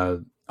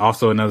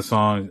Also, another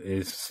song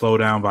is Slow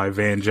Down by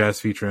Van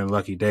Jess featuring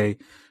Lucky Day.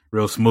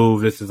 Real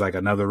smooth. This is like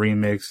another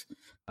remix.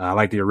 I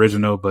like the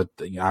original, but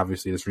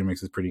obviously this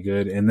remix is pretty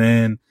good. And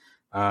then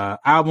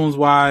albums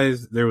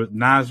wise, there was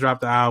Nas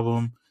dropped the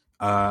album.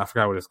 I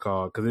forgot what it's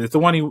called because it's the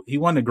one he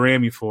won the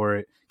Grammy for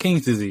it.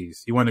 King's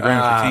Disease. He won the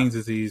Grammy for King's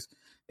Disease.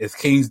 It's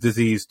King's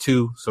Disease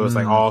 2, so it's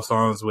like all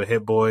songs with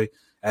Hit Boy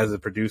as a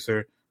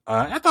producer.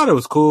 I thought it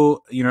was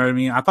cool. You know what I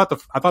mean? I thought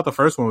the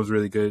first one was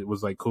really good. It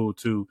was like cool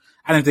too.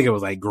 I didn't think it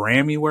was like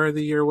Grammy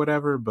worthy or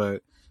whatever,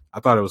 but I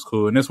thought it was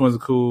cool. And this one's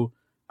cool.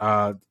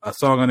 A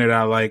song on it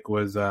I like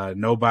was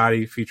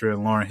Nobody featuring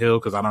Lauryn Hill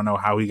because I don't know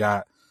how he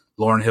got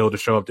Lauryn Hill to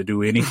show up to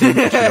do anything.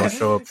 She don't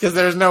show up because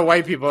there's no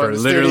white people in the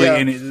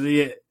literally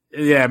studio.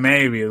 Yeah,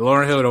 maybe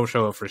Lauryn Hill don't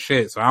show up for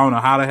shit. So I don't know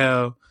how the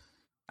hell.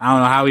 I don't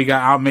know how he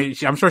got.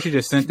 I'm sure she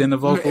just sent in the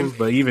vocals,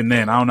 but even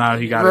then, I don't know how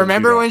he got.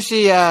 Remember when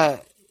she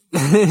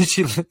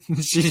she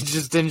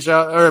just didn't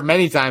show, or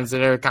many times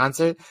at her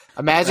concert.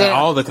 Imagine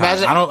all the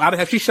time. I don't.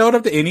 Have she showed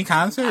up to any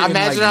concert?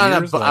 Imagine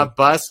on a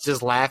bus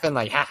just laughing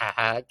like ha ha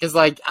ha. Because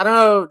like I don't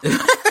know, do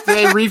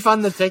they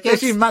refund the tickets?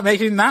 She's not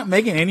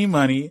making any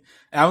money.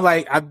 I'm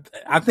like,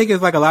 I think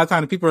it's like a lot of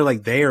times people are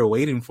like there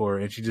waiting for her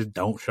and she just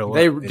don't show up.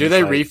 Do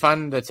they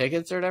refund the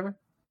tickets or whatever?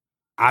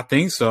 I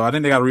think so. I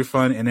think they got a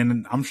refund, and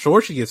then I'm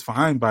sure she gets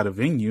fined by the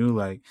venue.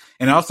 Like,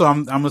 and also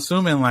I'm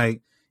assuming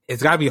like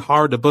it's gotta be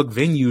hard to book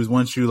venues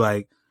once you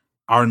like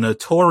are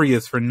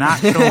notorious for not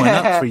showing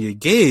up for your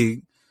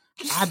gig.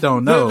 I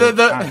don't know.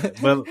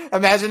 But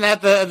imagine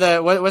that the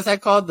what's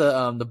that called?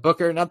 The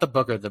booker, not the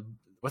booker.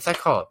 What's that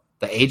called?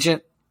 The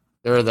agent.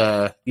 They're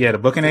the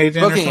booking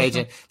agent. Booking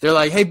agent. They're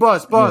like, hey,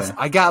 boss, yeah.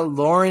 I got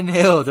Lauryn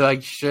Hill. They're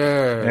like,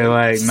 sure. They're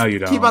like, no, you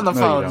don't. Keep on the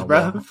phones,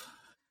 bro.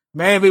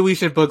 Maybe we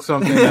should book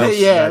something else.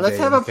 Yeah, let's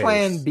have a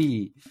plan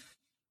B.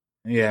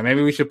 Yeah,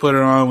 maybe we should put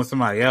her on with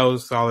somebody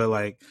else. Call it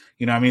like,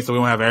 you know what I mean? So we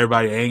won't have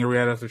everybody angry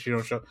at us if she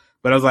don't show.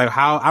 But I was like,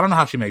 I don't know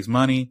how she makes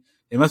money.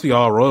 It must be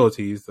all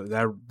royalties.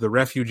 That the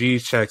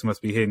refugees checks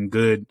must be hitting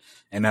good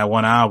in that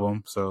one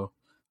album. So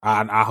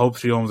I hope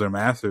she owns her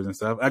masters and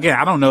stuff. Again,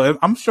 I don't know.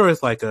 I'm sure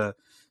it's like a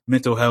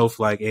mental health,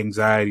 like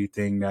anxiety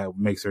thing that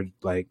makes her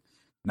like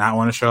not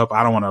want to show up.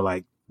 I don't want to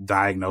like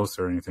diagnose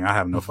her or anything. I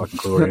have no fucking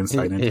clue or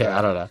insight into that.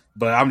 I don't know.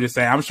 But I'm just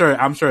saying, I'm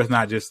sure it's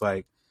not just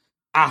like,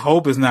 I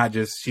hope it's not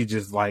just, she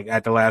just like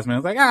at the last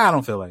minute, like, I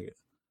don't feel like it.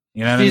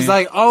 You know what She's I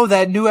mean? like, oh,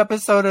 that new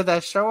episode of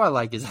that show I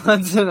like is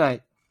on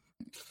tonight.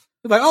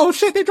 It's like, oh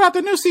shit, they dropped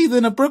a new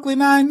season of Brooklyn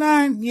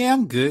Nine-Nine. Yeah,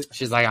 I'm good.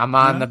 She's like, I'm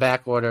on the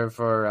back order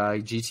for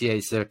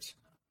GTA 6.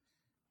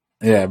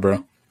 Yeah,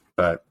 bro.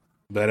 But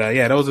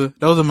yeah, those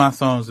are my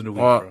songs of the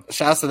week, bro.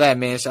 Shouts to that,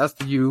 man. Shouts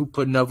to you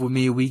putting up with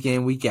me week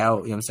in, week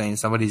out. You know what I'm saying?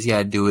 Somebody's got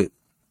to do it. You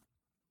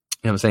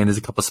know what I'm saying? There's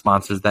a couple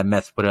sponsors that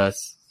mess with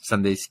us.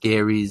 Sunday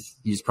Scaries.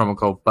 Use promo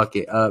code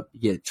Bucket Up. You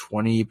get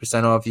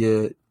 20% off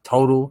your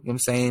total. You know what I'm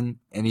saying?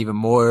 And even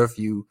more if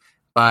you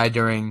buy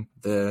during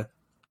the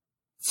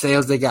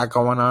sales they got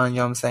going on. You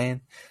know what I'm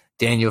saying?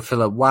 Daniel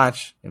Phillip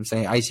watch. You know what I'm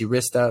saying? Icy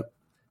wrist up.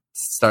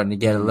 It's starting to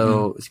get a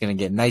little, it's going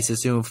to get nicer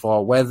soon,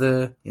 fall weather. You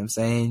know what I'm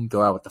saying?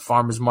 Go out with the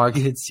farmers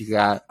markets. You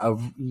have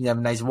a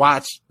nice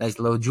watch, nice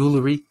little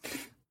jewelry.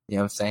 You know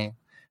what I'm saying?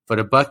 For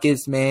the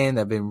Buckets, man,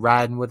 that have been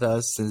riding with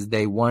us since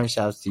day one.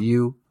 Shouts to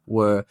you.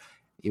 We're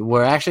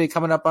actually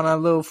coming up on our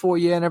little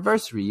 4-year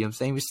anniversary. You know what I'm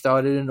saying? We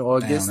started in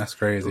August. Damn, that's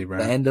crazy, bro.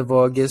 The end of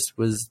August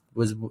was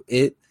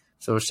it.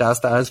 So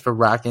shouts to us for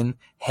rocking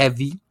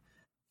heavy.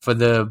 For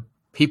the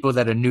people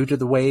that are new to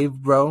the wave,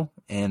 bro,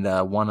 and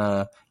want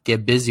to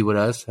get busy with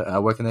us,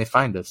 where can they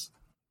find us?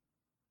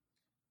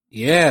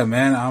 Yeah,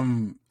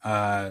 man,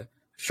 I'm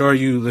sure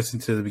you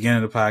listened to the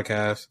beginning of the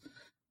podcast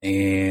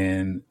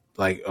and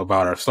like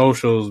about our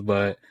socials,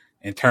 but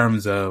in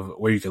terms of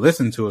where you can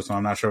listen to us, so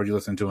I'm not sure what you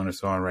listen to on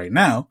this on right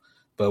now,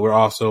 but we're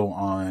also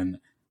on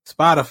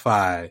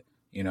Spotify.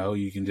 You know,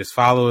 you can just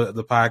follow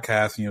the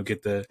podcast and you'll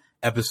get the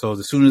episodes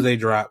as soon as they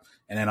drop.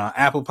 And then on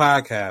Apple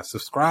Podcasts,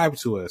 subscribe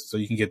to us so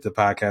you can get the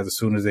podcast as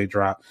soon as they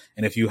drop.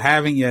 And if you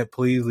haven't yet,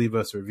 please leave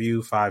us a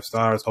review, 5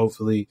 stars.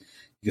 Hopefully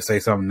you can say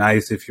something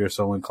nice if you're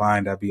so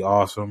inclined. That'd be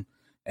awesome.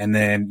 And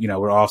then, you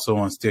know, we're also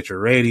on Stitcher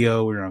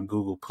Radio. We're on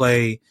Google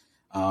Play.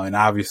 And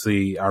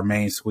obviously our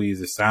main squeeze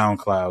is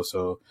SoundCloud.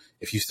 So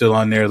if you're still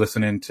on there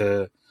listening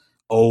to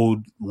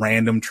old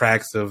random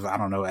tracks of, I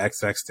don't know,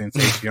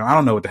 XXXTentacion, I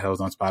don't know what the hell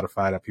is on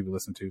Spotify that people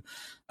listen to.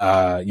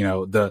 You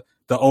know,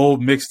 the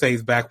old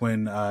mixtapes back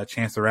when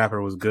Chance the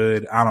Rapper was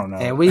good. I don't know.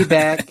 And we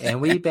back.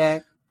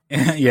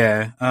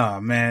 Yeah. Oh,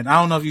 man. I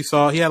don't know if you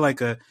saw. He had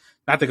like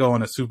not to go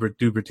on a super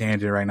duper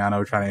tangent right now. I know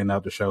we're trying to end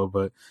up the show,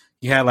 but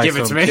he had like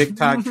some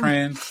TikTok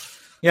trend.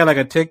 He had like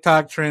a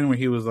TikTok trend where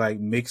he was like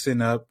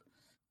mixing up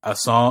a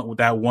song with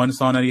that one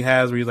song that he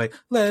has where he's like,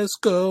 let's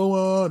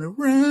go on a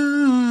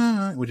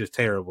run, which is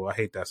terrible. I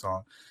hate that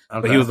song.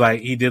 Okay. But he was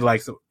like, he did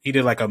like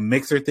a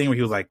mixer thing where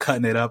he was like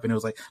cutting it up and it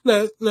was like,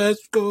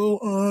 let's go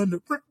on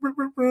the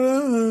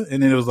run.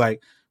 And then it was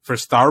like for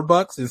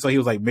Starbucks. And so he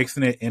was like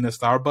mixing it in a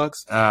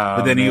Starbucks.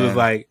 But then he was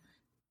like,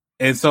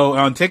 and so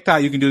on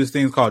TikTok, you can do this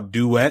thing called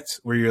duets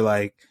where you're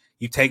like,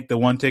 you take the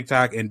one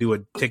TikTok and do a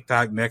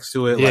TikTok next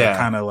to it, Yeah. like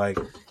kind of like,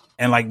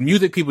 and like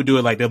music people do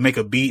it like they'll make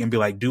a beat and be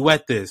like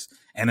duet this,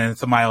 and then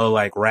somebody will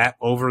like rap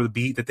over the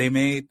beat that they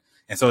made,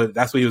 and so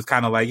that's what he was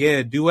kind of like,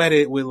 yeah, duet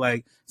it with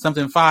like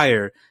something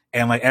fire,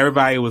 and like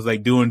everybody was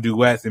like doing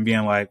duets and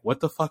being like, what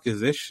the fuck is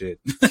this shit?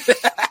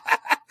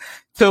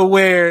 To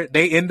where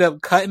they end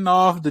up cutting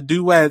off the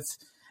duets.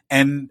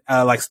 And,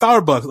 like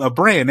Starbucks, a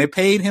brand, they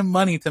paid him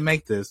money to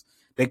make this.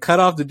 They cut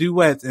off the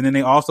duets, and then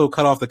they also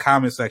cut off the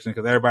comment section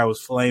because everybody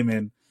was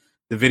flaming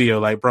the video.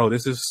 Like, bro,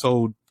 this is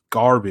so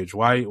garbage.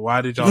 Why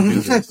did y'all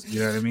do this? You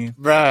know what I mean?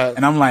 Right.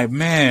 And I'm like,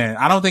 man,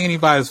 I don't think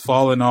anybody's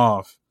fallen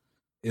off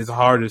as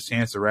hard as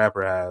Chance the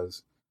Rapper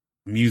has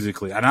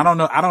musically. And I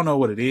don't know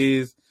what it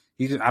is.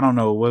 I don't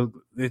know what,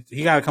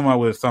 he got to come up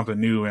with something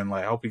new, and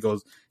like, hope he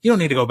goes, you don't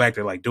need to go back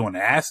to like doing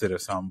acid or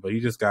something, but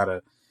you just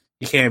gotta,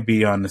 you can't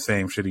be on the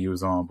same shit he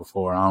was on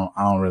before. I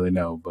don't really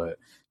know, but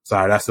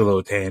sorry, that's a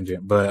little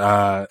tangent.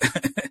 But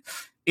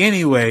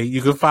anyway,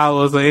 you can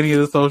follow us on any of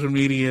the social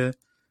media.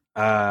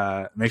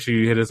 Make sure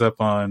you hit us up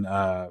on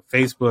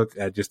Facebook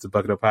at Just the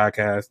Bucket Up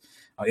Podcast.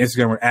 On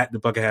Instagram, we're at the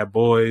Bucket Hat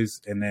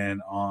Boys, and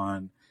then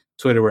on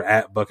Twitter, we're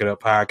at Bucket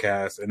Up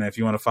Podcast. And then if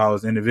you want to follow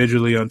us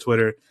individually on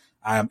Twitter,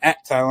 I am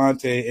at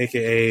Tylante,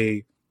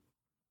 aka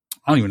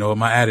I don't even know what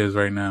my ad is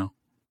right now.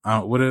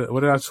 What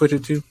did I switch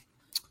it to?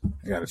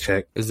 I gotta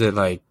check. Is it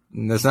like,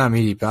 that's not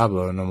Meaty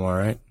Pablo no more,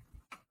 right?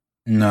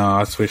 No,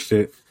 I switched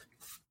it.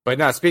 But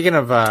no, speaking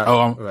of,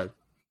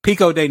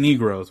 Pico de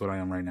Negro is what I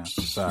am right now.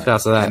 Sorry.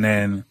 Shouts to that.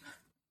 And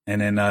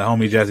then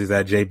homie Jesse's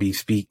at JB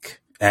Speak,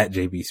 at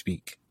JB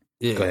Speak.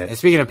 Yeah. Go ahead. And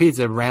speaking of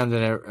pizza,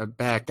 rounding it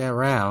back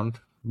around,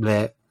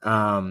 that,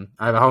 I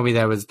have a homie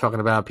that was talking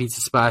about a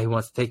pizza spot he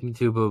wants to take me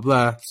to, blah,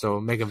 blah, blah. So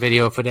make a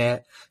video for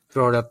that,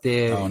 throw it up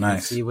there. Oh,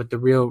 nice. See what the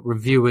real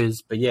review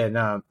is. But yeah,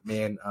 nah,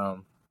 man,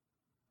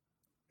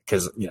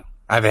 because, you know,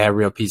 I haven't had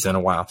real pizza in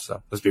a while,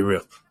 so let's be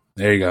real.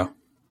 There you go.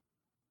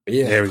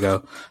 Yeah. There we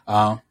go.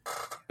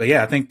 But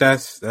yeah, I think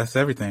that's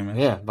everything, man.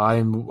 Yeah,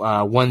 volume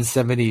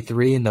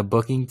 173 in the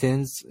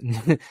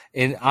Bookingtons.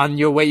 And on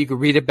your way, you can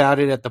read about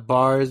it at the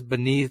bars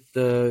beneath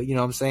the, you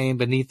know what I'm saying,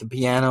 beneath the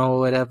piano or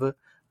whatever.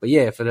 But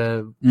yeah, for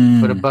the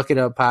Bucket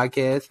Up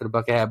Podcast, for the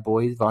Bucket Hat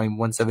Boys, volume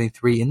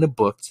 173 in the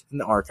books, in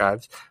the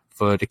archives.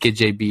 For the Kid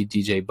JB,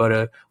 DJ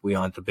Butter, we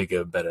on to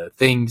bigger, better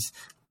things.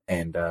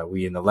 And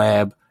we in the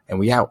lab, and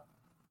we out.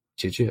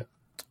 Cheer, cheer.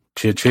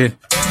 Cheer, cheer.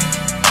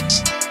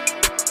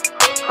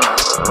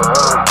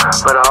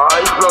 But I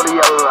always blow the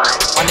yellow light.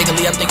 My nigga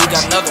Lee, I think you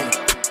got another one.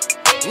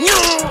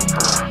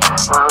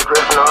 I'm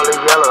dressing all this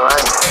yellow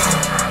light.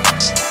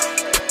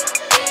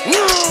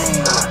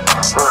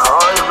 I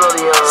always blow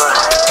the yellow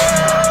light.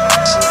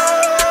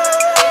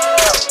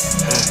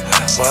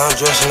 Well, I'm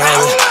dressing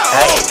all this.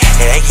 Hey,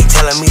 and they keep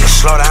telling me to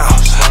slow down.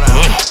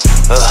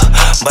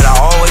 But I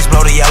always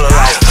blow the yellow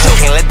light.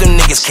 Can't let them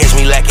niggas catch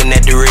me lacking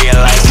at the real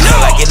life.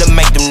 Like it'll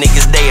make them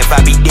niggas day if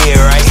I be dead,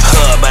 right?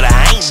 But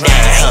I ain't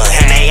dead,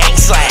 and they ain't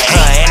slack,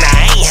 and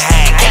I ain't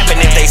hang.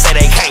 Capping if they say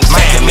they can't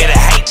find commit a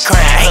hate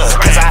crime,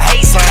 cause I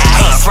hate slime.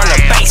 From the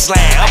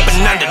baseline, up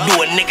and under, do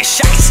a nigga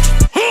shiesty.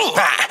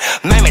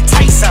 Man, me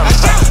tell you something.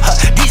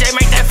 DJ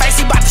make that face,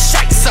 he bout to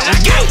shake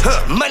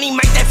something. Money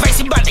make that face,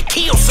 he bout to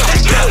kill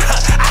something.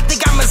 I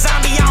think I'm a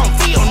zombie, I don't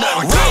feel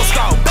nothing. Rose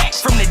go back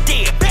from the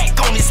dead, back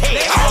on his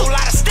head. Whole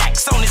lot of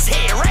stacks on his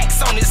head,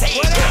 racks on his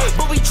head.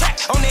 Booby track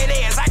on that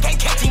ass, I can't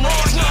catch him on.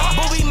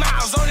 Booby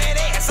miles on that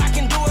ass, I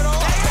can do it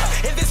all.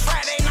 If it's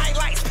Friday night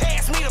lights,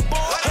 pass me the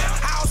ball.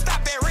 I don't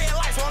stop at red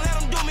lights, won't let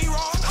them do me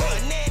wrong.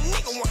 And that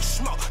nigga want to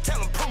smoke, tell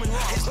him prove me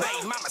wrong. His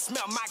baby mama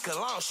smell my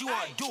cologne, she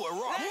wanna do it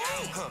wrong.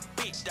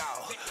 Big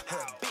dog,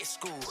 big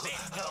school.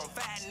 I'm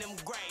fighting them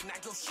grave,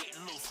 knock your shit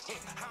loose.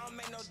 I don't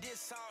make no diss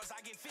songs,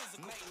 I get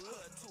physical. Make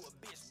love to a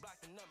bitch, block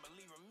the number.